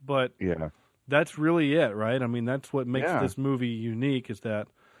science, but yeah, that's really it, right? I mean, that's what makes this movie unique, is that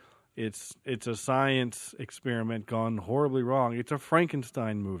it's a science experiment gone horribly wrong. It's a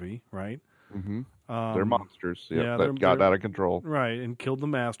Frankenstein movie, right? Mm-hmm. They're monsters, that got out of control, right, and killed the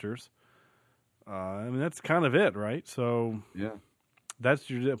masters. I mean, that's kind of it, right? So yeah. That's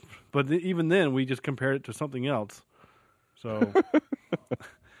but even then, we just compared it to something else. So,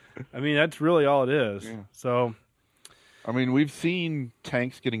 I mean, that's really all it is. Yeah. So, I mean, we've seen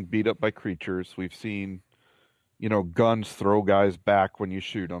tanks getting beat up by creatures. We've seen, guns throw guys back when you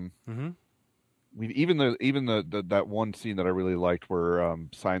shoot them. Mm-hmm. We've even that one scene that I really liked, where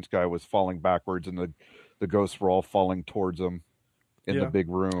Science Guy was falling backwards and the ghosts were all falling towards him in the big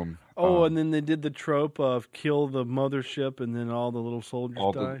room. Oh, and then they did the trope of kill the mothership and then all the little soldiers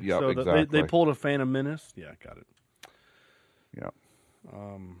die. Yeah, so exactly. They pulled a Phantom Menace. Yeah, got it. Yeah.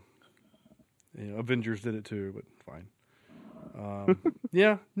 Avengers did it too, but fine.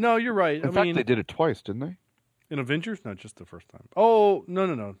 Yeah, no, you're right. In fact, they did it twice, didn't they? In Avengers? Not just the first time. Oh,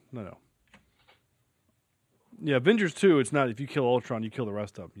 no. Yeah, Avengers 2, it's not if you kill Ultron, you kill the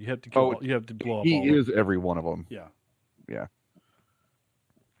rest of them. You have to kill. You have to blow up. He is every one of them. Yeah. Yeah.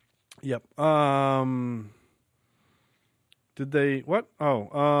 Yep. Did they what?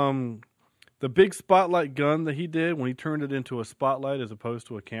 Oh, the big spotlight gun that he did when he turned it into a spotlight as opposed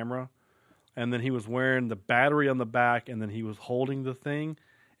to a camera, and then he was wearing the battery on the back, and then he was holding the thing.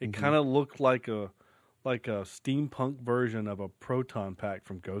 It kind of looked like a steampunk version of a proton pack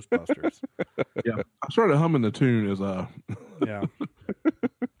from Ghostbusters. Yeah, I started humming the tune as Yeah.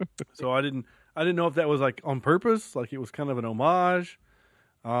 So I didn't know if that was like on purpose, like it was kind of an homage.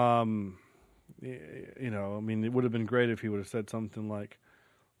 I mean, it would have been great if he would have said something like,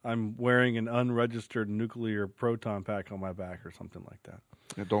 "I'm wearing an unregistered nuclear proton pack on my back," or something like that.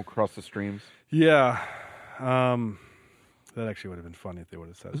 Yeah, don't cross the streams. Yeah. That actually would have been funny if they would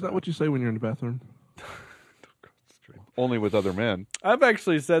have said that. Is that what you say when you're in the bathroom? Don't cross the stream. Only with other men. I've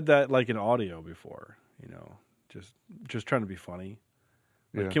actually said that like in audio before, just trying to be funny.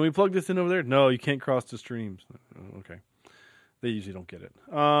 Like, can we plug this in over there? No, you can't cross the streams. Okay. They usually don't get it.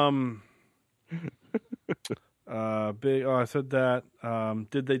 I said that.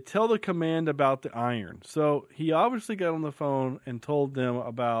 Did they tell the command about the iron? So he obviously got on the phone and told them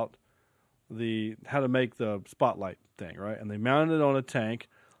about how to make the spotlight thing, right? And they mounted it on a tank,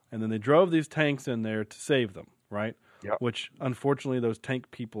 and then they drove these tanks in there to save them, right? Yep. Which, unfortunately, those tank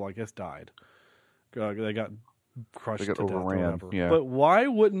people, I guess, died. They got crushed to death or whatever. Yeah. But why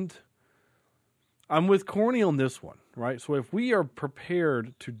wouldn't... I'm with Corny on this one, right? So if we are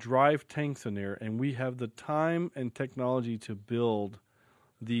prepared to drive tanks in there and we have the time and technology to build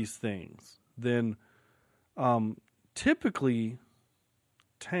these things, then typically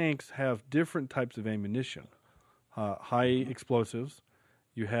tanks have different types of ammunition. High explosives.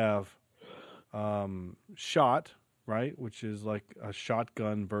 You have shot, right, which is like a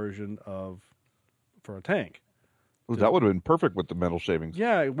shotgun version for a tank. Well, that would have been perfect with the metal shavings.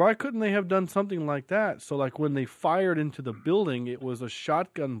 Yeah, why couldn't they have done something like that? So, like, when they fired into the building, it was a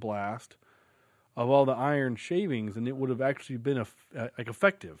shotgun blast of all the iron shavings, and it would have actually been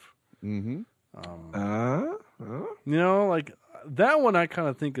effective. Mm-hmm. Like, that one I kind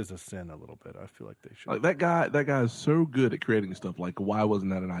of think is a sin a little bit. I feel like they should. Like, that guy is so good at creating stuff. Like, why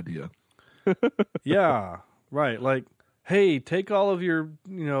wasn't that an idea? Yeah. Right. Like, hey, take all of your,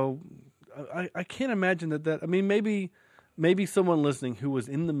 I can't imagine that, I mean, maybe someone listening who was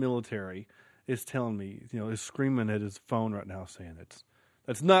in the military is telling me, is screaming at his phone right now saying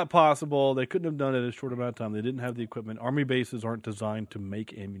that's not possible. They couldn't have done it in a short amount of time. They didn't have the equipment. Army bases aren't designed to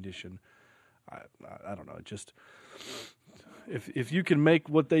make ammunition. I don't know. Just if you can make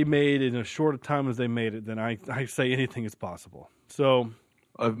what they made in as short a time as they made it, then I say anything is possible. So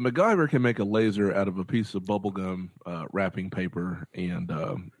if MacGyver can make a laser out of a piece of bubblegum wrapping paper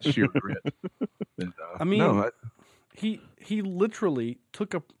and sheer grit, then, he literally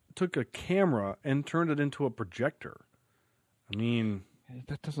took a camera and turned it into a projector. I mean,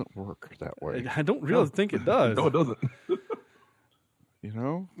 that doesn't work that way. I don't really think it does. No, it doesn't.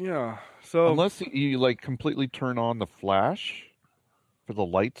 Yeah. So unless you like completely turn on the flash for the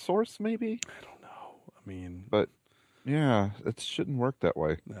light source, maybe. I don't know. I mean, but yeah, it shouldn't work that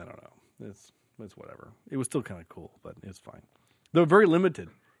way. I don't know. It's whatever. It was still kind of cool, but it's fine. They're very limited.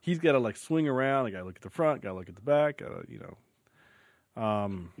 He's got to like swing around. I got to look at the front. Got to look at the back.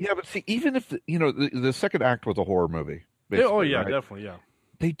 Yeah, but see, even if the second act was a horror movie. Oh yeah, right? definitely, yeah.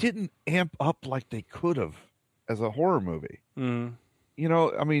 They didn't amp up like they could have as a horror movie. Mm.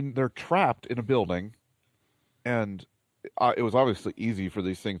 I mean, they're trapped in a building, and it was obviously easy for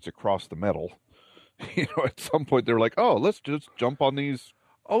these things to cross the metal. At some point they were like, "Oh, let's just jump on these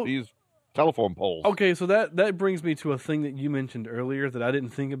telephone poles." Okay, so that brings me to a thing that you mentioned earlier that I didn't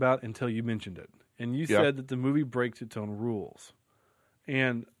think about until you mentioned it, and you said that the movie breaks its own rules,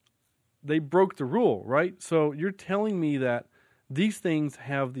 and they broke the rule, right? So you're telling me that these things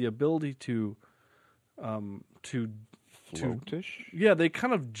have the ability to floatish? Yeah, they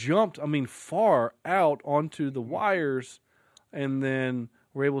kind of jumped, far out onto the wires, and then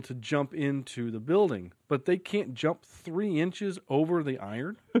were able to jump into the building. But they can't jump 3 inches over the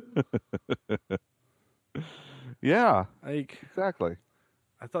iron? Yeah, exactly.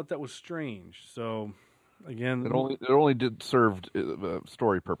 I thought that was strange. So, again, it only did served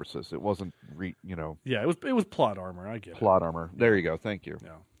story purposes. It wasn't Yeah, it was plot armor. I get it. Plot armor. There you go. Thank you.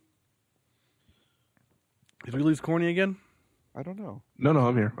 Yeah. Did we lose Corny again? I don't know. No,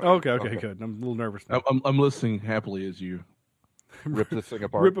 I'm here. Okay, good. I'm a little nervous now. I'm listening happily as you rip this thing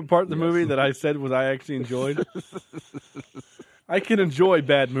apart. Rip apart the movie that I said I actually enjoyed. I can enjoy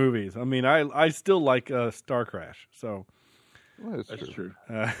bad movies. I mean, I still like Star Crash. So that's true.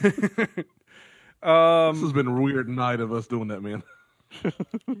 This has been a weird night of us doing that, man.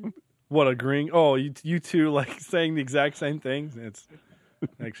 What, agreeing? Oh, you two like saying the exact same things? It's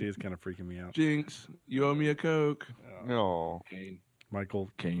kind of freaking me out. Jinx, you owe me a Coke. No. Michael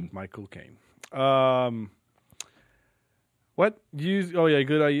Caine. What? Oh yeah,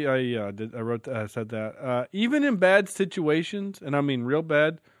 good. I said that. Even in bad situations, and I mean real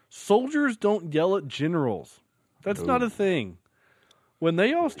bad, soldiers don't yell at generals. That's not a thing. When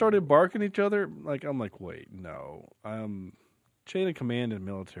they all started barking at each other, I'm like, wait, no. Chain of command in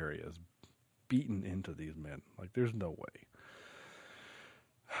military is beaten into these men. There's no way.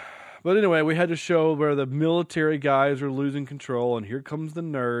 But anyway, we had to show where the military guys are losing control, and here comes the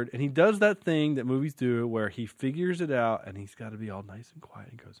nerd, and he does that thing that movies do where he figures it out, and he's got to be all nice and quiet.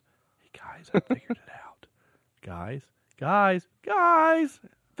 He goes, "Hey guys, I figured it out. Guys,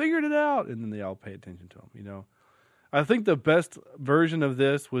 figured it out." And then they all pay attention to him. I think the best version of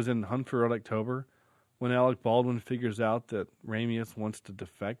this was in Hunt for Red October, when Alec Baldwin figures out that Ramius wants to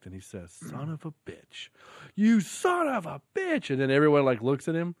defect, and he says, "Son of a bitch, you son of a bitch," and then everyone looks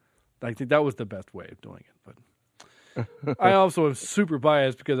at him. I think that was the best way of doing it. But I also am super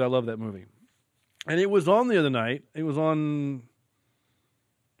biased because I love that movie. And it was on the other night. It was on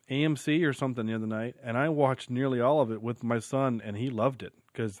AMC or something the other night. And I watched nearly all of it with my son, and he loved it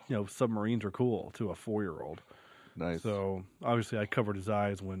because, submarines are cool to a 4-year-old. Nice. So obviously I covered his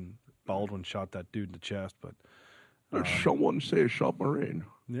eyes when Baldwin shot that dude in the chest. But someone say submarine.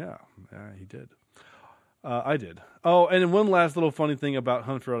 Yeah, he did. I did. Oh, and then one last little funny thing about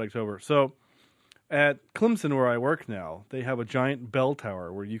Hunt for Red October. So, at Clemson, where I work now, they have a giant bell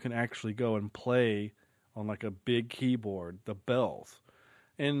tower where you can actually go and play on a big keyboard the bells.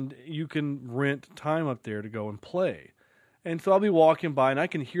 And you can rent time up there to go and play. And so I'll be walking by, and I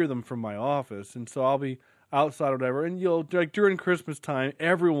can hear them from my office. And so I'll be outside or whatever. And during Christmas time,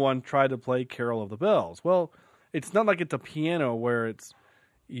 everyone tried to play Carol of the Bells. Well, it's not like it's a piano where it's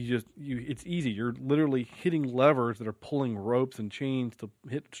easy. You're literally hitting levers that are pulling ropes and chains to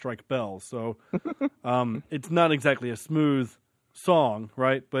strike bells. So it's not exactly a smooth song,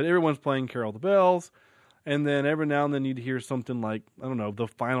 right? But everyone's playing Carol of the Bells, and then every now and then you'd hear something like, I don't know, The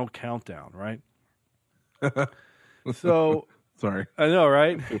Final Countdown, right? So Sorry. I know,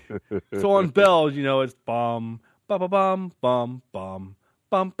 right? So on bells, you know, it's bum, ba ba bum, bum, bum,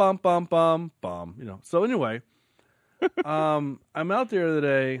 bum, bum, bum, bum, bum. You know. So anyway, I'm out there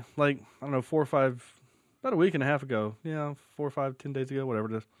today, like I don't know, about a week and a half ago. Yeah, 4 or 5, 10 days ago,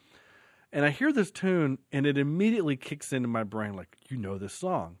 whatever it is. And I hear this tune, and it immediately kicks into my brain, like, you know this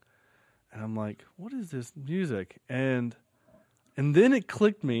song. And I'm like, what is this music? And then it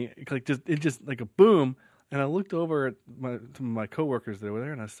clicked me, it just like a boom. And I looked over at my coworkers that were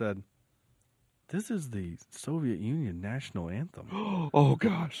there, and I said, this is the Soviet Union national anthem. Oh,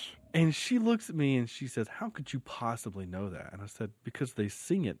 gosh. And she looks at me, and she says, how could you possibly know that? And I said, because they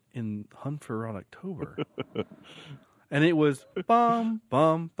sing it in Hunt for Red October. And it was bum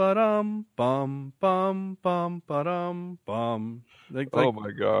bum ba-dum bum bum bum ba-dum bum. Like, oh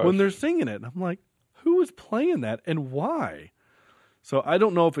my gosh! When they're singing it, I'm like, who is playing that and why? So I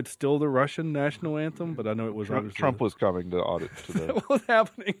don't know if it's still the Russian national anthem, but I know it was. Trump was coming to audit today. What was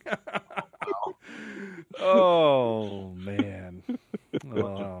happening? Oh man!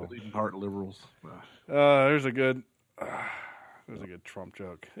 Oh. Bleeding heart liberals. There's a good Trump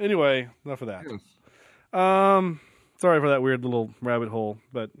joke. Anyway, enough of that. Yes. Sorry for that weird little rabbit hole,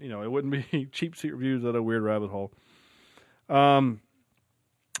 but, you know, it wouldn't be Cheapseat Reviews without a weird rabbit hole. Science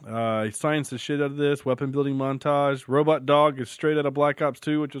the shit out of this. Weapon building montage. Robot dog is straight out of Black Ops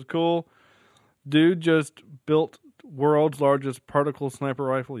 2, which is cool. Dude just built world's largest particle sniper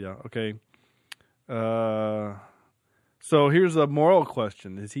rifle. Yeah, okay. So here's a moral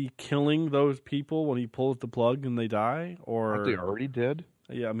question. Is he killing those people when he pulls the plug and they die? Or aren't they already dead?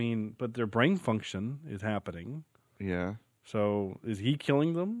 Yeah, I mean, but their brain function is happening. Yeah. So is he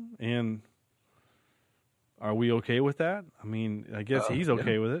killing them? And are we okay with that? I mean, I guess he's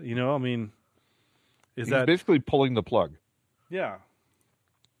okay with it. You know, I mean, he's basically pulling the plug. Yeah.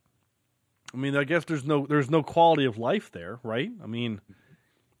 I mean, I guess there's no quality of life there, right? I mean,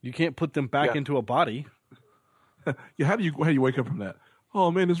 you can't put them back into a body. Yeah. How do you wake up from that?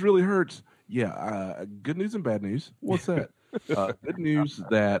 Oh man, this really hurts. Yeah. Good news and bad news. What's that? Good news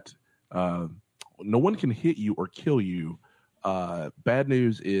that no one can hit you or kill you. Bad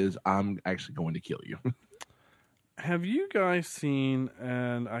news is I'm actually going to kill you. Have you guys seen,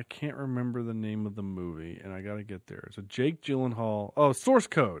 and I can't remember the name of the movie, and I got to get there. It's a Jake Gyllenhaal. Oh, Source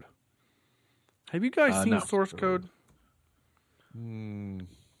Code. Have you guys seen Source Code?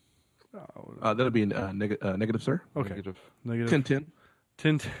 That'll be negative, sir. Okay. Negative.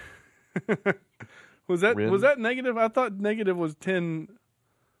 10. Was that negative? I thought negative was 10.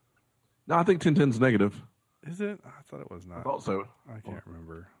 No, I think 10's negative. Is it? I thought it was not. I thought so. I can't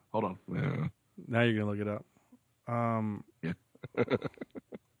remember. Hold on. Yeah. Now you're going to look it up. Yeah.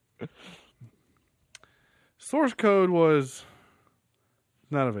 Source Code was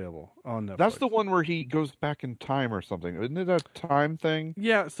not available on Netflix. That's the one where he goes back in time or something. Isn't it a time thing?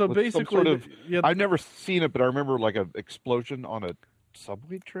 Yeah, so basically... I've never seen it, but I remember like an explosion on a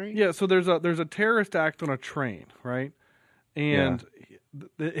subway train? Yeah, so there's a terrorist act on a train, right? And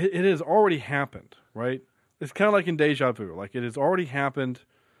it has already happened, right? It's kind of like in Deja Vu. Like, it has already happened.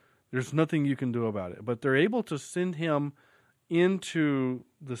 There's nothing you can do about it. But they're able to send him into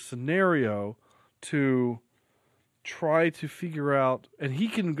the scenario to try to figure out, and he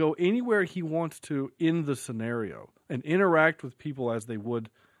can go anywhere he wants to in the scenario and interact with people as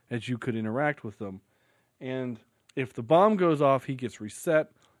you could interact with them. And if the bomb goes off, he gets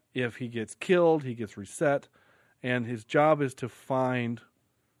reset. If he gets killed, he gets reset. And his job is to find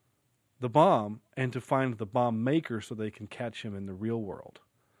the bomb and to find the bomb maker so they can catch him in the real world.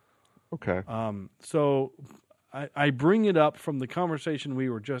 Okay. So I bring it up from the conversation we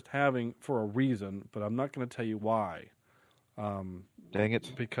were just having for a reason, but I'm not going to tell you why. Dang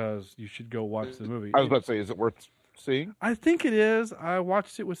it. Because you should go watch the movie. I was about to say, is it worth seeing? I think it is. I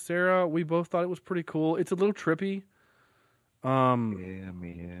watched it with Sarah. We both thought it was pretty cool. It's a little trippy. Yeah,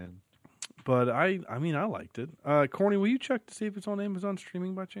 man. But I mean, I liked it. Corny, will you check to see if it's on Amazon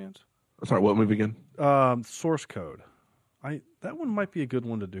streaming by chance? Sorry, what movie again? Source Code. That one might be a good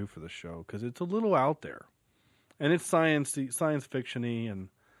one to do for the show because it's a little out there, and it's science fiction-y, and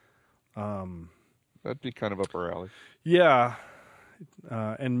that'd be kind of up our alley. Yeah,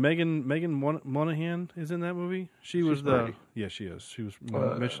 and Megan Monaghan is in that movie. She's pretty. Yeah, she is. She was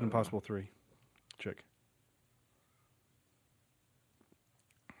Mission Impossible 3 chick.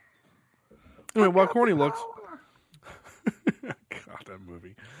 Anyway, while Corny looks, God, that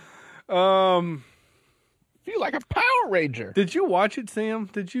movie. Feel like a Power Ranger. Did you watch it, Sam?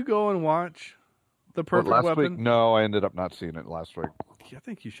 Did you go and watch The Perfect Weapon? Week? No, I ended up not seeing it last week. Yeah, I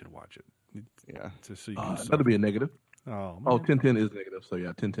think you should watch it. Yeah. So you can that'll be a negative. Oh, 10 is negative. So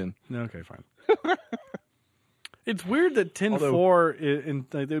yeah, 10. Okay, fine. It's weird that 10-4 and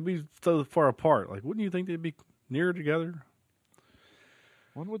like, they'd be so far apart. Like, wouldn't you think they'd be nearer together?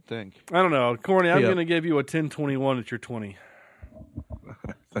 One would think. I don't know. Corny, I'm going to give you a 10-21 at your 20.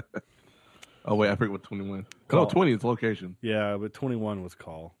 Oh, wait, I forget what 21. Oh, 20 is location. Yeah, but 21 was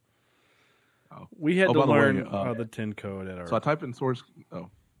call. Oh. We had to by the learn way, the 10 code at our... So I typed in source... Oh.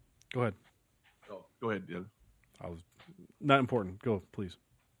 Go ahead. Oh, go ahead, yeah. I was... Not important. Go, please.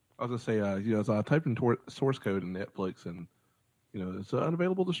 I was going to say, so I typed in source code in Netflix, and, it's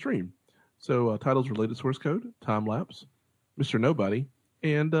unavailable to stream. So titles related source code, time lapse, Mr. Nobody,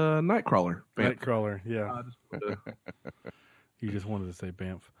 and Nightcrawler. Bamf. Nightcrawler, yeah. You just wanted to say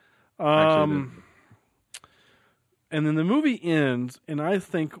Bamf. Actually, and then the movie ends, and I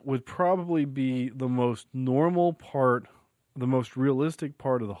think would probably be the most normal part, the most realistic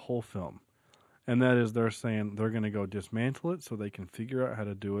part of the whole film. And that is they're saying they're going to go dismantle it so they can figure out how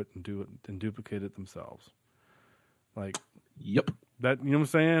to do it and duplicate it themselves. Like, yep. That, you know what I'm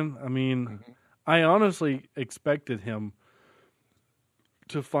saying? I mean, I honestly expected him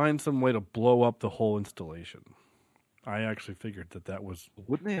to find some way to blow up the whole installation. I actually figured that was...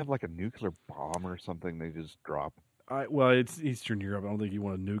 Wouldn't they have like a nuclear bomb or something they just drop? Well, it's Eastern Europe. I don't think you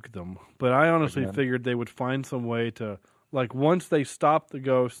want to nuke them. But I honestly figured they would find some way to... Like, once they stop the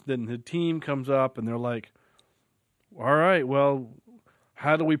ghost, then the team comes up and they're like, all right, well,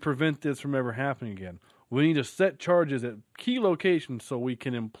 how do we prevent this from ever happening again? We need to set charges at key locations so we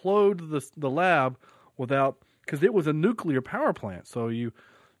can implode the lab without... Because it was a nuclear power plant, so you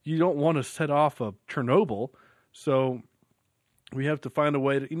don't want to set off a Chernobyl. So we have to find a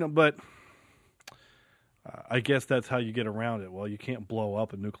way to... But I guess that's how you get around it. Well, you can't blow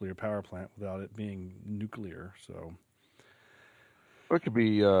up a nuclear power plant without it being nuclear, so... It could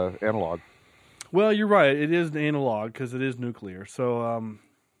be analog. Well, you're right. It is an analog because it is nuclear. So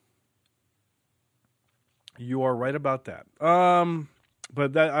you are right about that.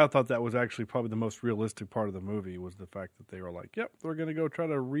 But I thought that was actually probably the most realistic part of the movie was the fact that they were like, yep, we're going to go try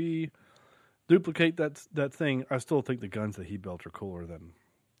to reduplicate that thing. I still think the guns that he built are cooler than,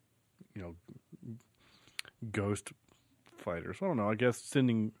 ghost fighters. I don't know. I guess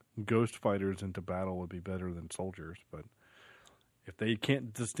sending ghost fighters into battle would be better than soldiers, but... If they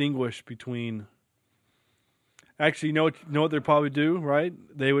can't distinguish between... Actually, you know what they'd probably do, right?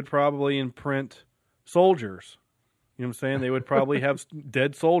 They would probably imprint soldiers. You know what I'm saying? They would probably have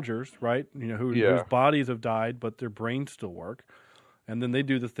dead soldiers, right? Whose bodies have died, but their brains still work. And then they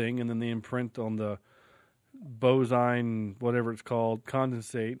do the thing, and then they imprint on the bosine, whatever it's called,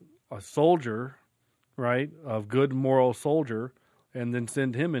 condensate, a soldier, right? A good moral soldier, and then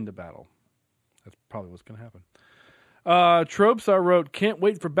send him into battle. That's probably what's going to happen. Tropes, I wrote, can't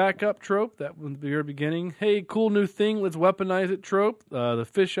wait for backup trope. That was the very beginning. Hey, cool new thing, let's weaponize it trope. The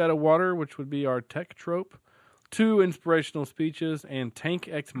fish out of water, which would be our tech trope. 2 inspirational speeches, and tank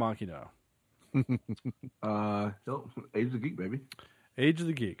ex machina. Age of the Geek, baby. Age of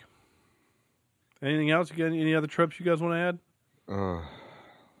the Geek. Anything else? You got any other tropes you guys want to add?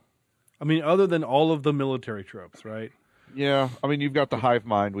 I mean, other than all of the military tropes, right? Yeah, I mean, you've got the hive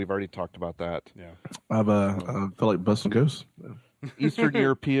mind. We've already talked about that. Yeah, I feel like busting ghosts. Eastern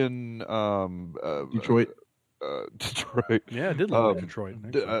European, Detroit. Detroit. Yeah, I did love Detroit.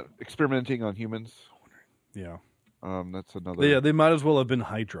 Experimenting on humans. Yeah, that's another. Yeah, they might as well have been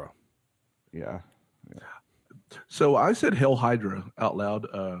Hydra. Yeah. So I said Hell Hydra out loud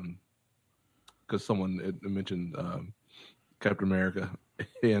because someone mentioned Captain America,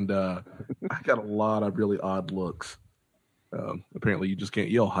 and I got a lot of really odd looks. Apparently, you just can't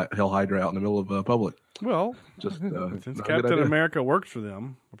yell Hell Hydra out in the middle of public. Well, just since Captain America works for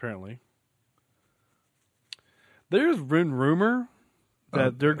them, apparently. There's been rumor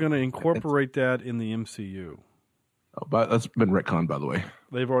that they're going to incorporate that in the MCU. Oh, but that's been retconned, by the way.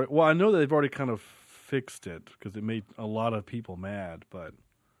 I know that they've already kind of fixed it because it made a lot of people mad, but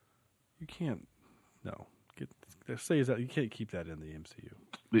you can't. No, you can't keep that in the MCU.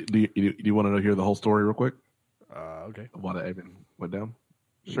 Do you want to hear the whole story real quick? Okay. What even went down?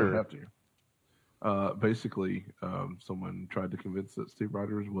 Sure. You have to. Basically, someone tried to convince that Steve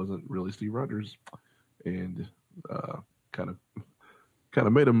Rogers wasn't really Steve Rogers, and kind of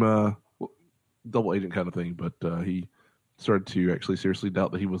made him double agent kind of thing. But he started to actually seriously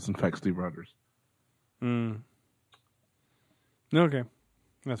doubt that he was in fact Steve Rogers. Okay,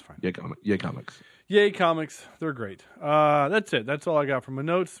 that's fine. Yay comics. Yay comics. They're great. That's it. That's all I got from my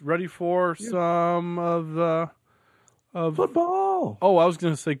notes. Ready for some of football. Oh, I was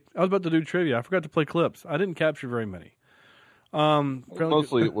about to do trivia. I forgot to play clips. I didn't capture very many.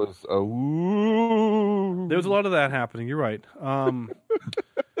 Mostly it was there was a lot of that happening. You're right. And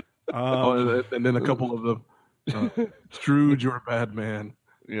then a couple of Scrooge, you're a bad man.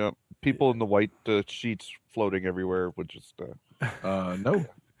 Yeah, people in the white sheets floating everywhere would just.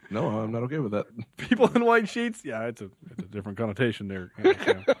 No, I'm not okay with that. People in white sheets? Yeah, it's a different connotation there.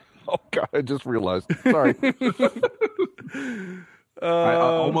 Yeah. Oh God, I just realized. Sorry. I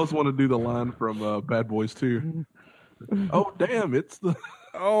almost want to do the line from Bad Boys 2. Oh damn, it's the.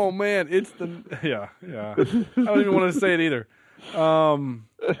 Oh man, it's the yeah. I don't even want to say it either.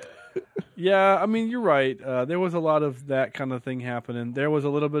 Yeah, I mean you're right. There was a lot of that kind of thing happening. There was a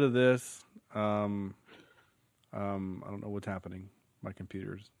little bit of this. I don't know what's happening. My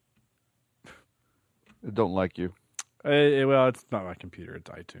computer's. I don't like you. Well, it's not my computer. It's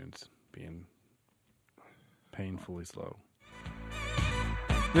iTunes being painfully slow.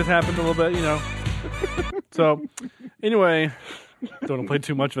 This happened a little bit, you know. So, anyway, don't want to play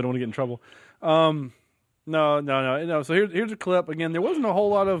too much of it. I don't want to get in trouble. No. So here's a clip. Again, there wasn't a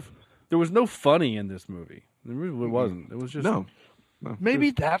whole lot of. There was no funny in this movie. There really wasn't. It was just no. Maybe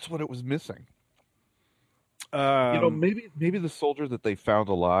that's what it was missing. Maybe the soldier that they found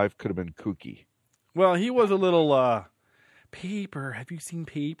alive could have been kooky. Well, he was a little Paper. Have you seen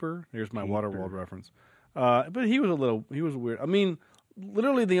Paper? There's my Waterworld reference. But he was weird. I mean,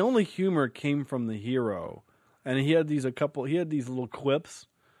 literally the only humor came from the hero, and he had these little quips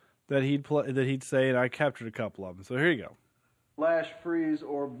that he'd say, and I captured a couple of them. So here you go. Flash freeze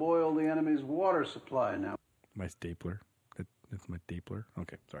or boil the enemy's water supply. Now, my stapler. That's my stapler.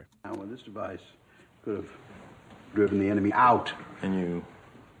 Okay, sorry. Now, with this device, could have driven the enemy out. And you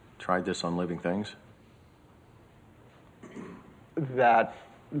tried this on living things? That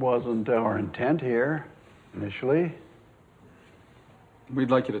wasn't our intent here, initially. We'd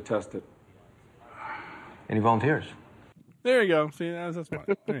like you to test it. Any volunteers? There you go. See, that's fine.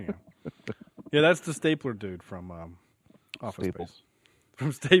 There you go. Yeah, that's the stapler dude from Office Staples. Space.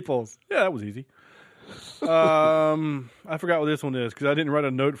 From Staples. Yeah, that was easy. I forgot what this one is because I didn't write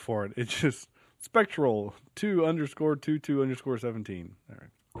a note for it. It's just Spectral 2_22_17. All right.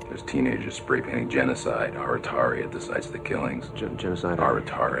 There's teenagers spray painting genocide, Aratari, at the sites of the killings. Genocide?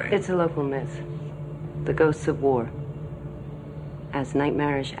 Aratari. It's a local myth. The ghosts of war. As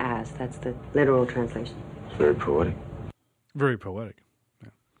nightmarish as. That's the literal translation. It's very poetic. Very poetic. Yeah.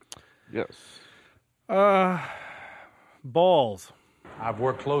 Yes. Balls. I've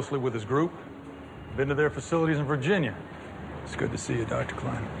worked closely with his group. Been to their facilities in Virginia. It's good to see you, Dr.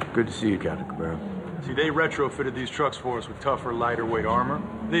 Klein. Good to see you, Captain Cabrera. See, they retrofitted these trucks for us with tougher, lighter weight armor.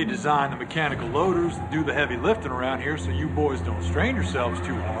 They designed the mechanical loaders that do the heavy lifting around here so you boys don't strain yourselves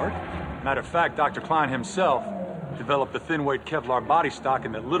too hard. Matter of fact, Dr. Klein himself developed the thin-weight Kevlar body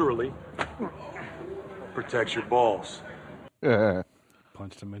stocking that literally protects your balls.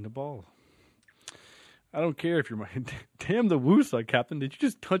 Punched him in the balls. I don't care if you're my... Damn the woosah, Captain. Did you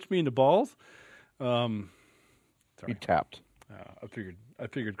just punch me in the balls? Sorry. He tapped. I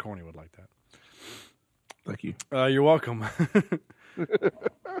figured Corny would like that. Thank you. You're welcome. It's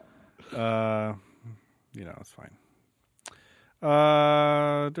fine.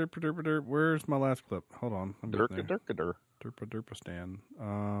 Where's my last clip? Hold on. Derpa stand.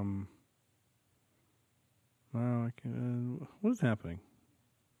 What is happening?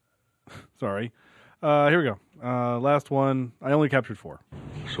 Sorry. Here we go. Last one. I only captured 4.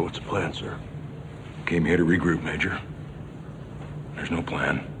 So what's the plan, sir? Came here to regroup, Major. There's no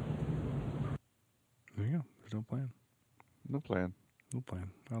plan. There you go. There's no plan. No plan. No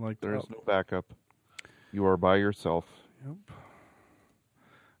plan. I like that. There is no backup. You are by yourself. Yep.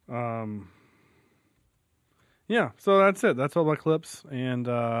 Yeah, so that's it. That's all my clips. And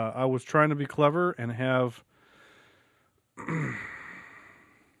I was trying to be clever and have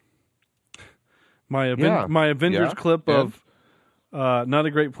my Avengers clip of not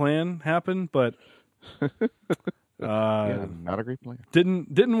a great plan happen, but not a great plan.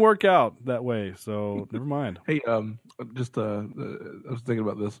 Didn't work out that way, so never mind. Hey, I was thinking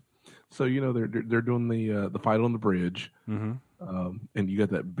about this. So they're doing the fight on the bridge, mm-hmm. And you got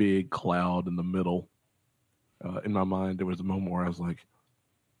that big cloud in the middle. In my mind, there was a moment where I was like,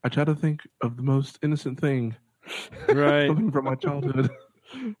 I try to think of the most innocent thing, right? Something from my childhood.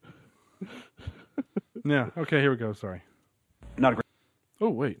 Yeah. Okay. Here we go. Sorry. Not a great. Oh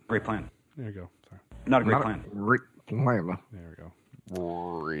wait. Great plan. There you go. Sorry. Not a great plan. Great plan. There we go.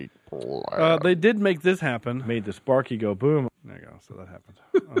 Great plan. They did make this happen. Made the Sparky go boom. There you go. So that happened.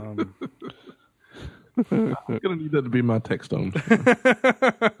 I'm gonna need that to be my text tone.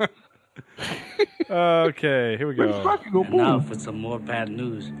 Okay, here we go. And now for some more bad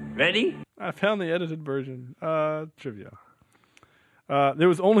news. Ready? I found the edited version. Trivia. There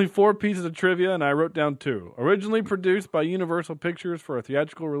was only 4 pieces of trivia, and I wrote down 2. Originally produced by Universal Pictures for a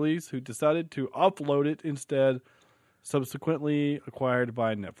theatrical release, who decided to upload it instead, subsequently acquired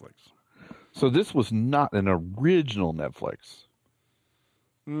by Netflix. So this was not an original Netflix.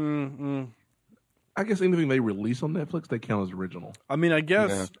 I guess anything they release on Netflix, they count as original. I mean, I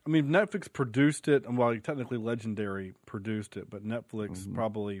guess, Netflix produced it, and well, technically Legendary produced it, but Netflix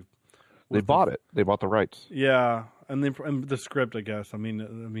probably... They bought it. They bought the rights. Yeah, and the script, I guess. I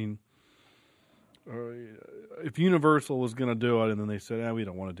mean, if Universal was going to do it, and then they said, we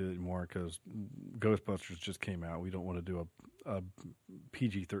don't want to do it anymore because Ghostbusters just came out. We don't want to do a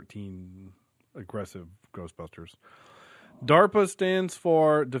PG-13 aggressive Ghostbusters. DARPA stands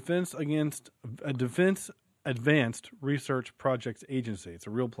for Defense Advanced Research Projects Agency. It's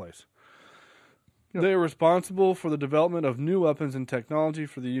a real place. Yep. They are responsible for the development of new weapons and technology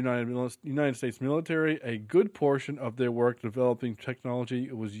for the United States military. A good portion of their work developing technology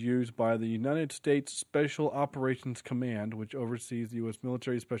was used by the United States Special Operations Command, which oversees the U.S.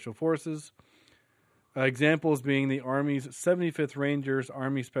 military special forces. Examples being the Army's 75th Rangers,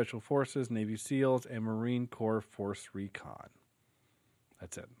 Army Special Forces, Navy SEALs, and Marine Corps Force Recon.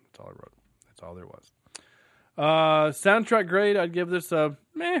 That's it. That's all I wrote. That's all there was. Soundtrack grade, I'd give this a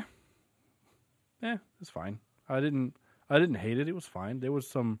meh. It's fine. I didn't hate it. It was fine. There was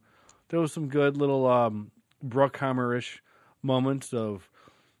some good little Bruckheimer-ish moments of,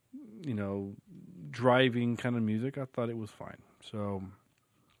 driving kind of music. I thought it was fine. So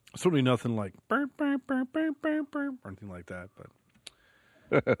certainly nothing like burr, burr, burr, burr, burr, burr, or anything like that. But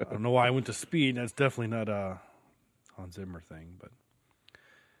I don't know why I went to speed. That's definitely not a Hans Zimmer thing.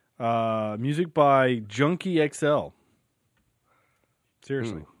 But music by Junkie XL.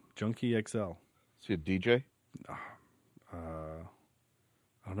 Seriously, Junkie XL. Is he a DJ? I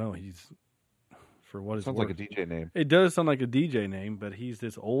don't know. He's for what it's sounds worth. like a DJ name. It does sound like a DJ name, but he's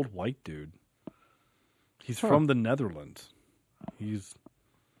this old white dude. He's from the Netherlands. He's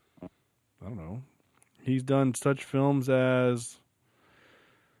I don't know. He's done such films as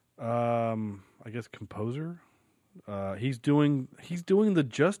I guess Composer. He's doing the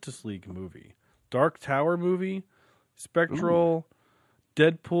Justice League movie, Dark Tower movie, Spectral. Ooh.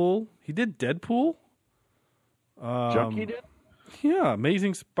 Deadpool. He did Deadpool. Junkie did? Yeah.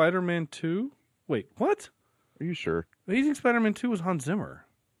 Amazing Spider-Man 2. Wait, what? Are you sure? Amazing Spider-Man 2 was Hans Zimmer.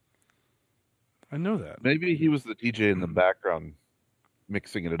 I know that. Maybe he was the DJ in the background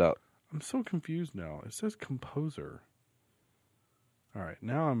mixing it up. I'm so confused now. It says Composer. All right,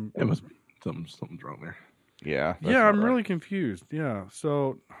 now I'm... It must be something's wrong there. Yeah. Yeah, I'm really confused. Yeah,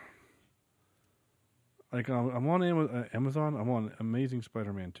 so... Like, I'm on Amazon. I'm on Amazing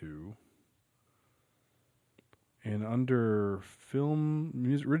Spider-Man 2. And under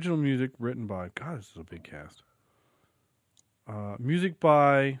original music written by... God, this is a big cast. Music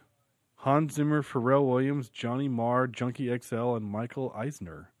by Hans Zimmer, Pharrell Williams, Johnny Marr, Junkie XL, and Michael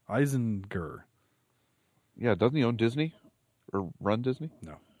Eisinger. Yeah, doesn't he own Disney? Or run Disney?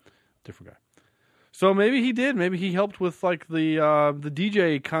 No, different guy. So maybe he did. Maybe he helped with, like, the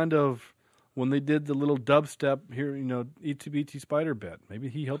DJ kind of... When they did the little dubstep here, Itsy Bitsy Spider bit. Maybe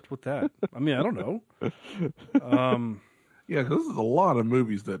he helped with that. I mean, I don't know. Yeah, because this is a lot of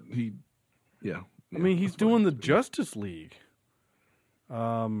movies that he... Yeah. I mean, he's doing the Justice League.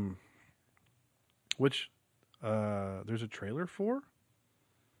 Which there's a trailer for?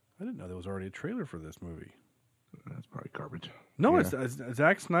 I didn't know there was already a trailer for this movie. That's probably garbage. No, it's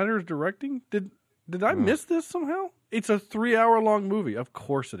Zack Snyder's directing. Did I miss this somehow? It's a 3-hour-long movie. Of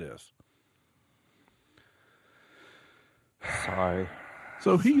course it is. Sorry.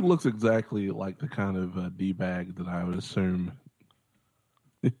 So he looks exactly like the kind of D-bag that I would assume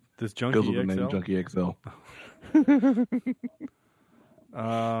this Junkie XL? Goes with the name Junkie XL.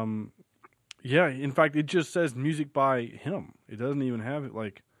 Yeah, in fact, it just says music by him. It doesn't even have it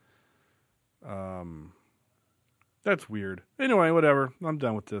like... That's weird. Anyway, whatever. I'm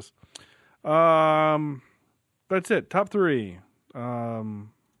done with this. That's it. Top 3.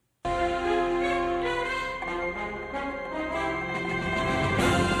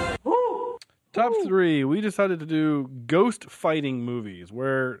 Top 3, we decided to do ghost fighting movies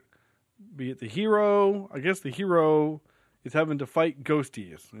where, be it the hero, I guess the hero is having to fight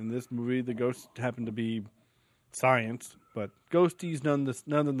ghosties. In this movie, the ghosts happen to be science, but ghosties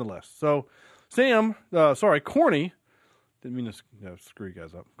nonetheless. So, Corny, didn't mean to screw you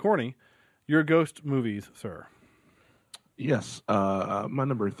guys up. Corny, your ghost movies, sir. Yes, my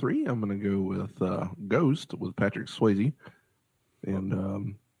number 3, I'm going to go with Ghost with Patrick Swayze.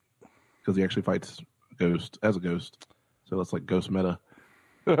 And... because he actually fights as a ghost. So that's like ghost meta.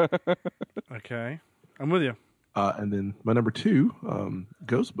 Okay. I'm with you. And then my number 2,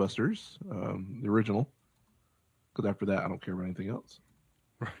 Ghostbusters, the original. Because after that, I don't care about anything else.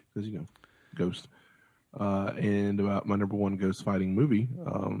 Right. Because, Ghost. And about my number 1 ghost fighting movie,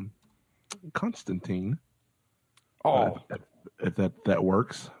 Constantine. If that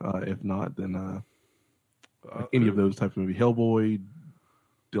works. If not, then any of those types of movies. Hellboy,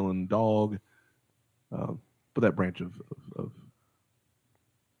 Dylan Dog. But that branch of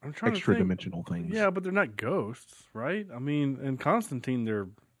I'm trying extra to think. dimensional things. Yeah, but they're not ghosts, right? I mean, in Constantine, they're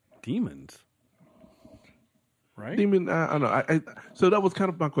demons, right? Demon. I don't know. So that was kind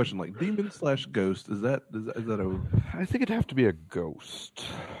of my question. Like demon / ghost. Is that I think it'd have to be a ghost.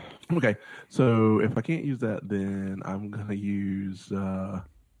 Okay. So if I can't use that, then I'm gonna use.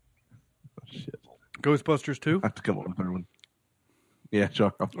 Shit. Ghostbusters 2? I have to come up with a third one. Yeah,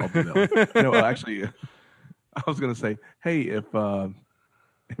 sure. I'll do that one. No, actually, I was gonna say, hey, if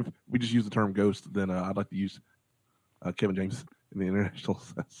we just use the term ghost, then I'd like to use Kevin James in the International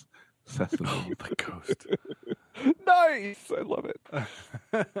Assassin. Oh, the ghost. Nice. I love it.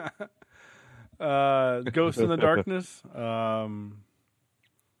 Ghost in the Darkness. Yeah.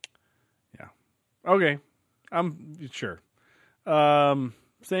 Okay. I'm sure.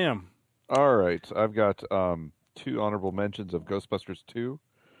 Sam. All right. I've got 2 honorable mentions of Ghostbusters 2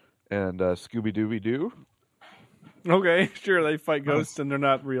 and Scooby-Dooby-Doo. Okay, sure. They fight ghosts and they're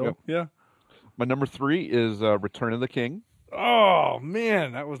not real. Yep. Yeah. My number 3 is Return of the King. Oh,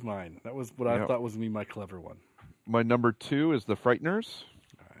 man. That was mine. That was what I thought was my clever one. My number 2 is The Frighteners.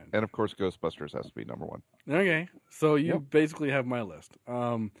 And, of course, Ghostbusters has to be number 1. Okay. So you basically have my list.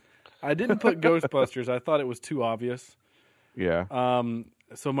 I didn't put Ghostbusters. I thought it was too obvious. Yeah.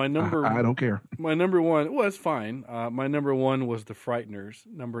 So my number... I don't care. My number 1... Well, it's fine. My number 1 was The Frighteners.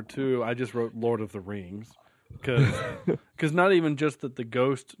 Number 2, I just wrote Lord of the Rings. Because not even just that the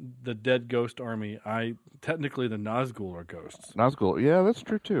dead ghost army, technically the Nazgul are ghosts. Nazgul, yeah, that's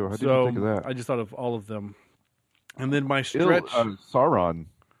true too. I didn't think of that. I just thought of all of them. And then my stretch... Sauron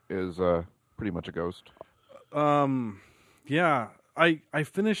is pretty much a ghost. Yeah, I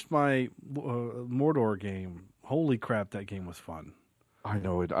finished my Mordor game. Holy crap, that game was fun. I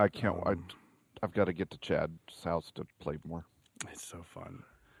know it. I can't... I've got to get to Chad's house to play more. It's so fun.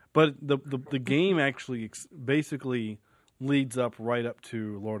 But the game actually basically leads right up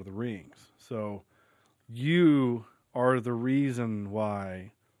to Lord of the Rings. So you are the reason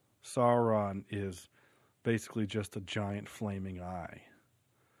why Sauron is basically just a giant flaming eye.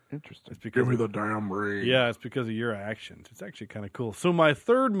 Interesting. It's because Give me the damn ring. Yeah, it's because of your actions. It's actually kind of cool. So my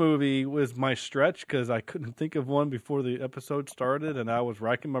third movie was my stretch because I couldn't think of one before the episode started, and I was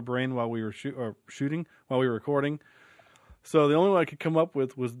racking my brain while we were recording. So the only one I could come up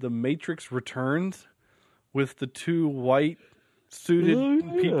with was The Matrix Returns with the 2 white suited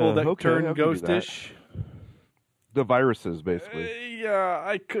people that turn ghostish. The viruses, basically. Yeah,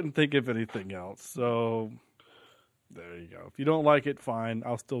 I couldn't think of anything else. So there you go. If you don't like it, fine.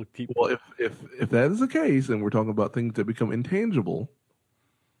 I'll still keep. Well, if that is the case, and we're talking about things that become intangible,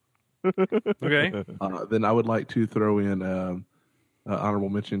 okay, then I would like to throw in honorable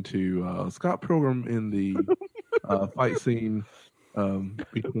mention to Scott Pilgrim in the fight scene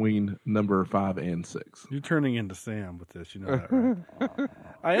between number 5 and 6. You're turning into Sam with this, you know that, right?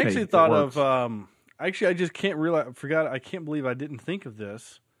 I actually thought of. Actually, I just can't realize. I can't believe I didn't think of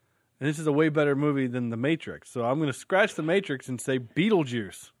this. And this is a way better movie than The Matrix. So I'm going to scratch The Matrix and say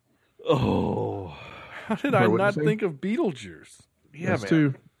Beetlejuice. Oh, how did I not think of Beetlejuice? Yeah, That's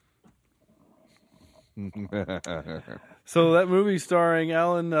man. 2. So that movie starring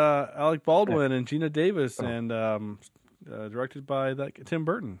Alec Baldwin and Gina Davis and directed by Tim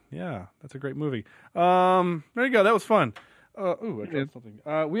Burton. Yeah, that's a great movie. There you go. That was fun. I dropped something.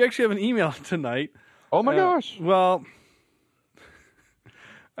 We actually have an email tonight. Oh my gosh! Well,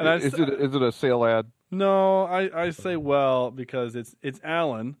 and is it a sale ad? No, I say well because it's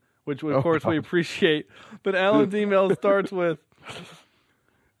Alan, which of course we appreciate. But Alan's email starts with,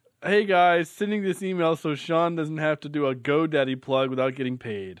 "Hey guys, sending this email so Sean doesn't have to do a GoDaddy plug without getting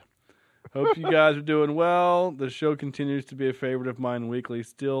paid. Hope you guys are doing well. The show continues to be a favorite of mine weekly.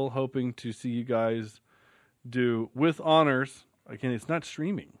 Still hoping to see you guys do with honors. Again, it's not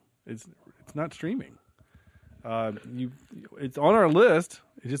streaming. It's not streaming. It's on our list.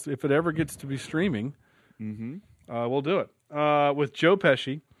 It's just if it ever gets to be streaming, we'll do it with Joe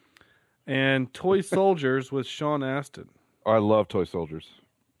Pesci and Toy Soldiers with Sean Astin. I love Toy Soldiers.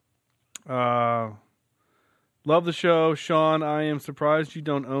 Love the show, Sean. I am surprised you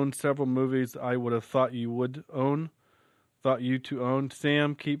don't own several movies I would have thought you would own. Thought you to own.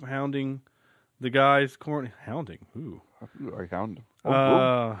 Sam, keep hounding the guys. Hounding? Ooh. I hound.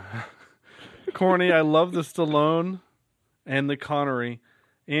 Corny, I love the Stallone and the Connery.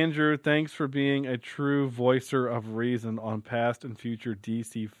 Andrew, thanks for being a true voicer of reason on past and future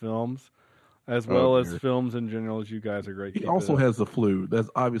DC films, as well as films in general. You guys are great. He also has the flu. That's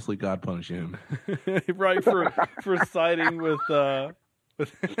obviously God punishing him. Right, for siding with...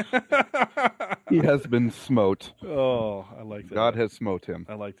 He has been smote. Oh, I like that. God has smote him.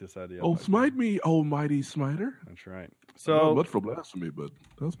 I like this idea. Oh, smite me, almighty smiter. That's right. So not So, much for blasphemy, but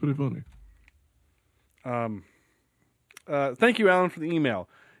that's pretty funny. thank you, Alan, for the email.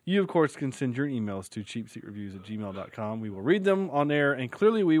 You, of course, can send your emails to cheapseatreviews@gmail.com. We will read them on air, and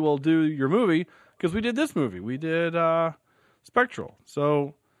clearly we will do your movie, because we did this movie. We did Spectral.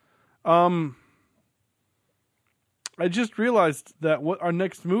 So, I just realized that what our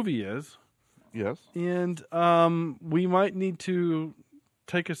next movie is. Yes. And we might need to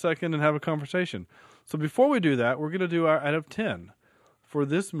take a second and have a conversation. So before we do that, we're going to do our out of 10 for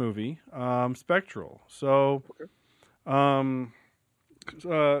this movie, Spectral. So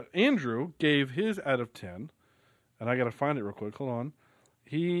Andrew gave his out of 10, and I got to find it real quick. Hold on.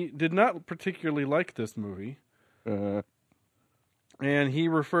 He did not particularly like this movie. And he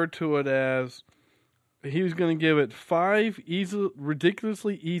referred to it as... He was going to give it 5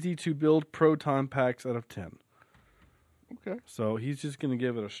 ridiculously easy to build proton packs out of 10. Okay. So he's just going to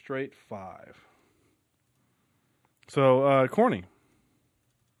give it a straight 5. So, Corny.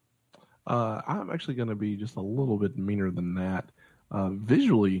 I'm actually going to be just a little bit meaner than that.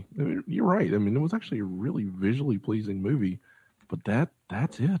 Visually, I mean, you're right. I mean, it was actually a really visually pleasing movie, but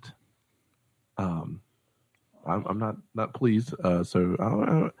that's it. I'm not pleased.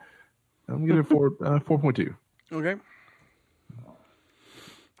 So I'm giving it 4.2. Okay.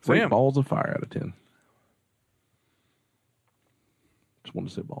 Great Sam. balls of fire out of 10. Just want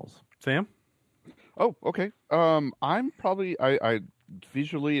to say balls. Sam? Oh, okay. I'm probably I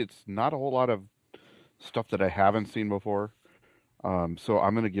visually it's not a whole lot of stuff that I haven't seen before. So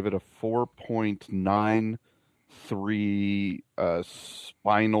I'm going to give it a 4.93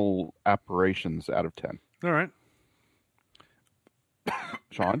 spinal apparitions out of 10. All right.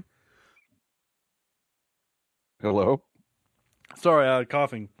 Sean? Hello? Sorry,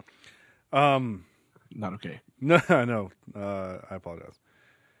 coughing. Not okay. No, no. I apologize.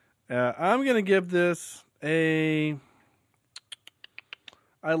 I'm going to give this a...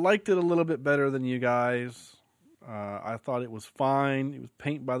 I liked it a little bit better than you guys. I thought it was fine. It was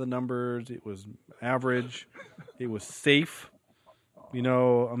paint by the numbers. It was average. It was safe. You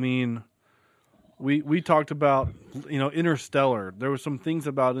know, I mean, we talked about, you know, Interstellar. There were some things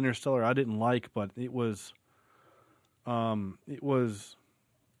about Interstellar I didn't like, but it was not.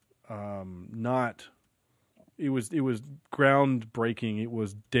 It was groundbreaking. It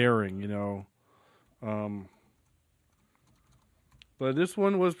was daring, you know. But this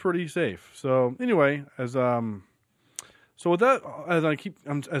one was pretty safe. So anyway, so with that, as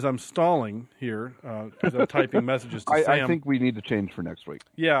I'm stalling here, as I'm typing messages to Sam. I think we need to change for next week.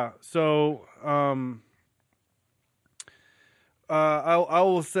 Yeah. So I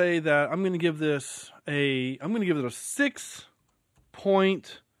will say that I'm going to give this a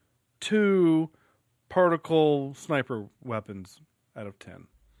 6.2 particle sniper weapons out of 10.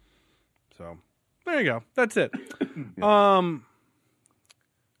 So there you go. That's it. Yeah.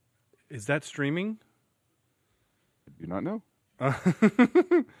 Is that streaming? I do not know. I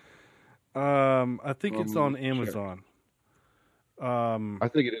think it's on Amazon. I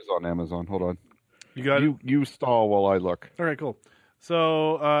think it is on Amazon. Hold on. You got it? You stall while I look. All right, cool.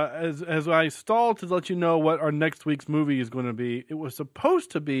 So as I stall to let you know what our next week's movie is going to be, it was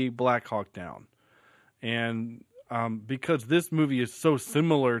supposed to be Black Hawk Down. And because this movie is so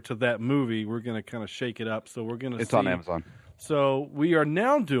similar to that movie, we're going to kind of shake it up. So we're going to It's on Amazon. So we are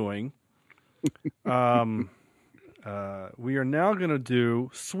now doing... we are now going to do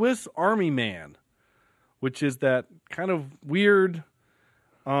Swiss Army Man, which is that kind of weird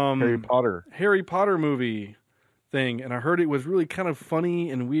Harry Potter movie thing. And I heard it was really kind of funny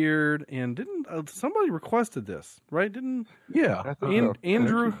and weird. And didn't somebody requested this, right? Yeah.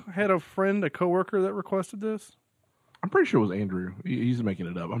 Andrew had a friend, a coworker that requested this. I'm pretty sure it was Andrew. He's making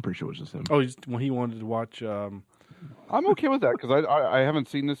it up. I'm pretty sure it was just him. Oh, he wanted to watch. I'm okay with that because I haven't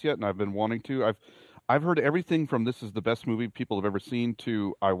seen this yet, and I've been wanting to. I've heard everything from this is the best movie people have ever seen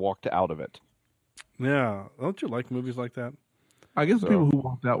to I walked out of it. Yeah, don't you like movies like that? I guess the people who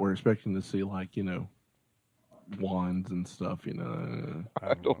walked out were expecting to see wands and stuff.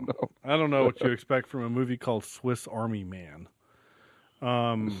 I don't know. I don't know what you expect from a movie called Swiss Army Man.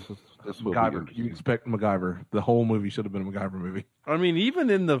 This MacGyver. You expect MacGyver. The whole movie should have been a MacGyver movie. I mean, even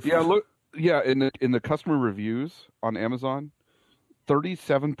in the in the customer reviews on Amazon,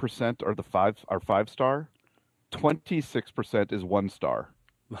 37% are 5-star. 26% is 1 star.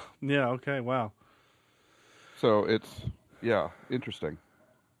 Yeah. Okay. Wow. So it's interesting.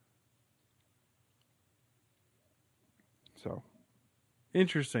 So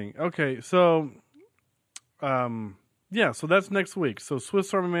interesting. Okay. So, so that's next week. So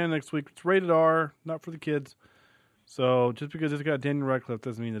Swiss Army Man next week. It's rated R, not for the kids. So just because it's got Daniel Radcliffe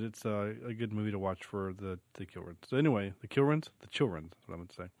doesn't mean that it's a good movie to watch for the children. So anyway, the children. That's what I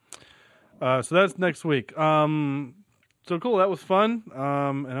would say. So that's next week. So cool. That was fun.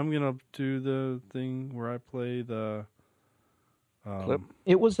 And I'm gonna do the thing where I play the clip.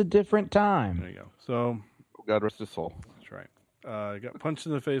 It was a different time. There you go. So God rest his soul. That's right. Got punched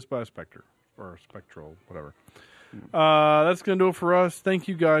in the face by a Spectre or Spectral, whatever. That's gonna do it for us. Thank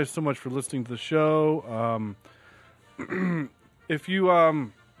you guys so much for listening to the show. If you are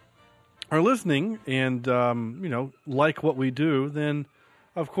listening and like what we do, then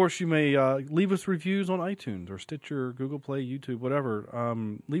of course you may leave us reviews on iTunes or Stitcher, Google Play, YouTube, whatever.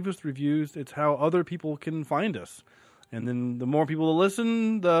 Leave us reviews. It's how other people can find us, and then the more people that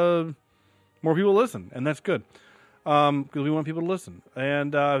listen, the more people listen, and that's good because we want people to listen.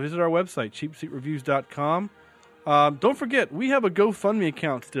 And visit our website, cheapseatreviews.com. Don't forget, we have a GoFundMe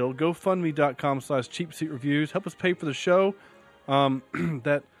account still, gofundme.com/cheapseatreviews. Help us pay for the show.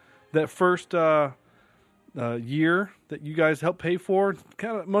 That first year that you guys help pay for,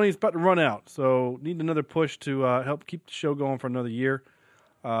 kind of money is about to run out, so need another push to help keep the show going for another year.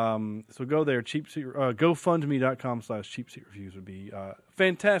 So go there, gofundme.com/cheapseatreviews would be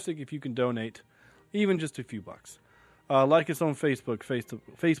fantastic if you can donate, even just a few bucks. Like us on Facebook,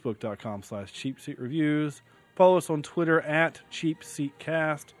 facebook.com/cheapseatreviews. Follow us on Twitter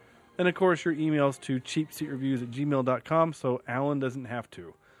 @CheapSeatCast. And, of course, your emails to cheapseatreviews@gmail.com so Alan doesn't have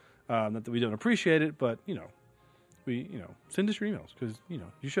to. Not that we don't appreciate it, but, we send us your emails because,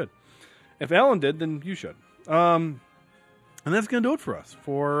 you should. If Alan did, then you should. And that's going to do it for us.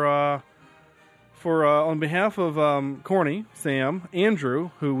 For on behalf of Corny, Sam, Andrew,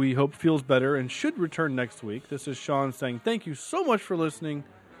 who we hope feels better and should return next week, this is Sean saying thank you so much for listening,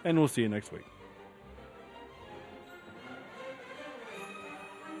 and we'll see you next week.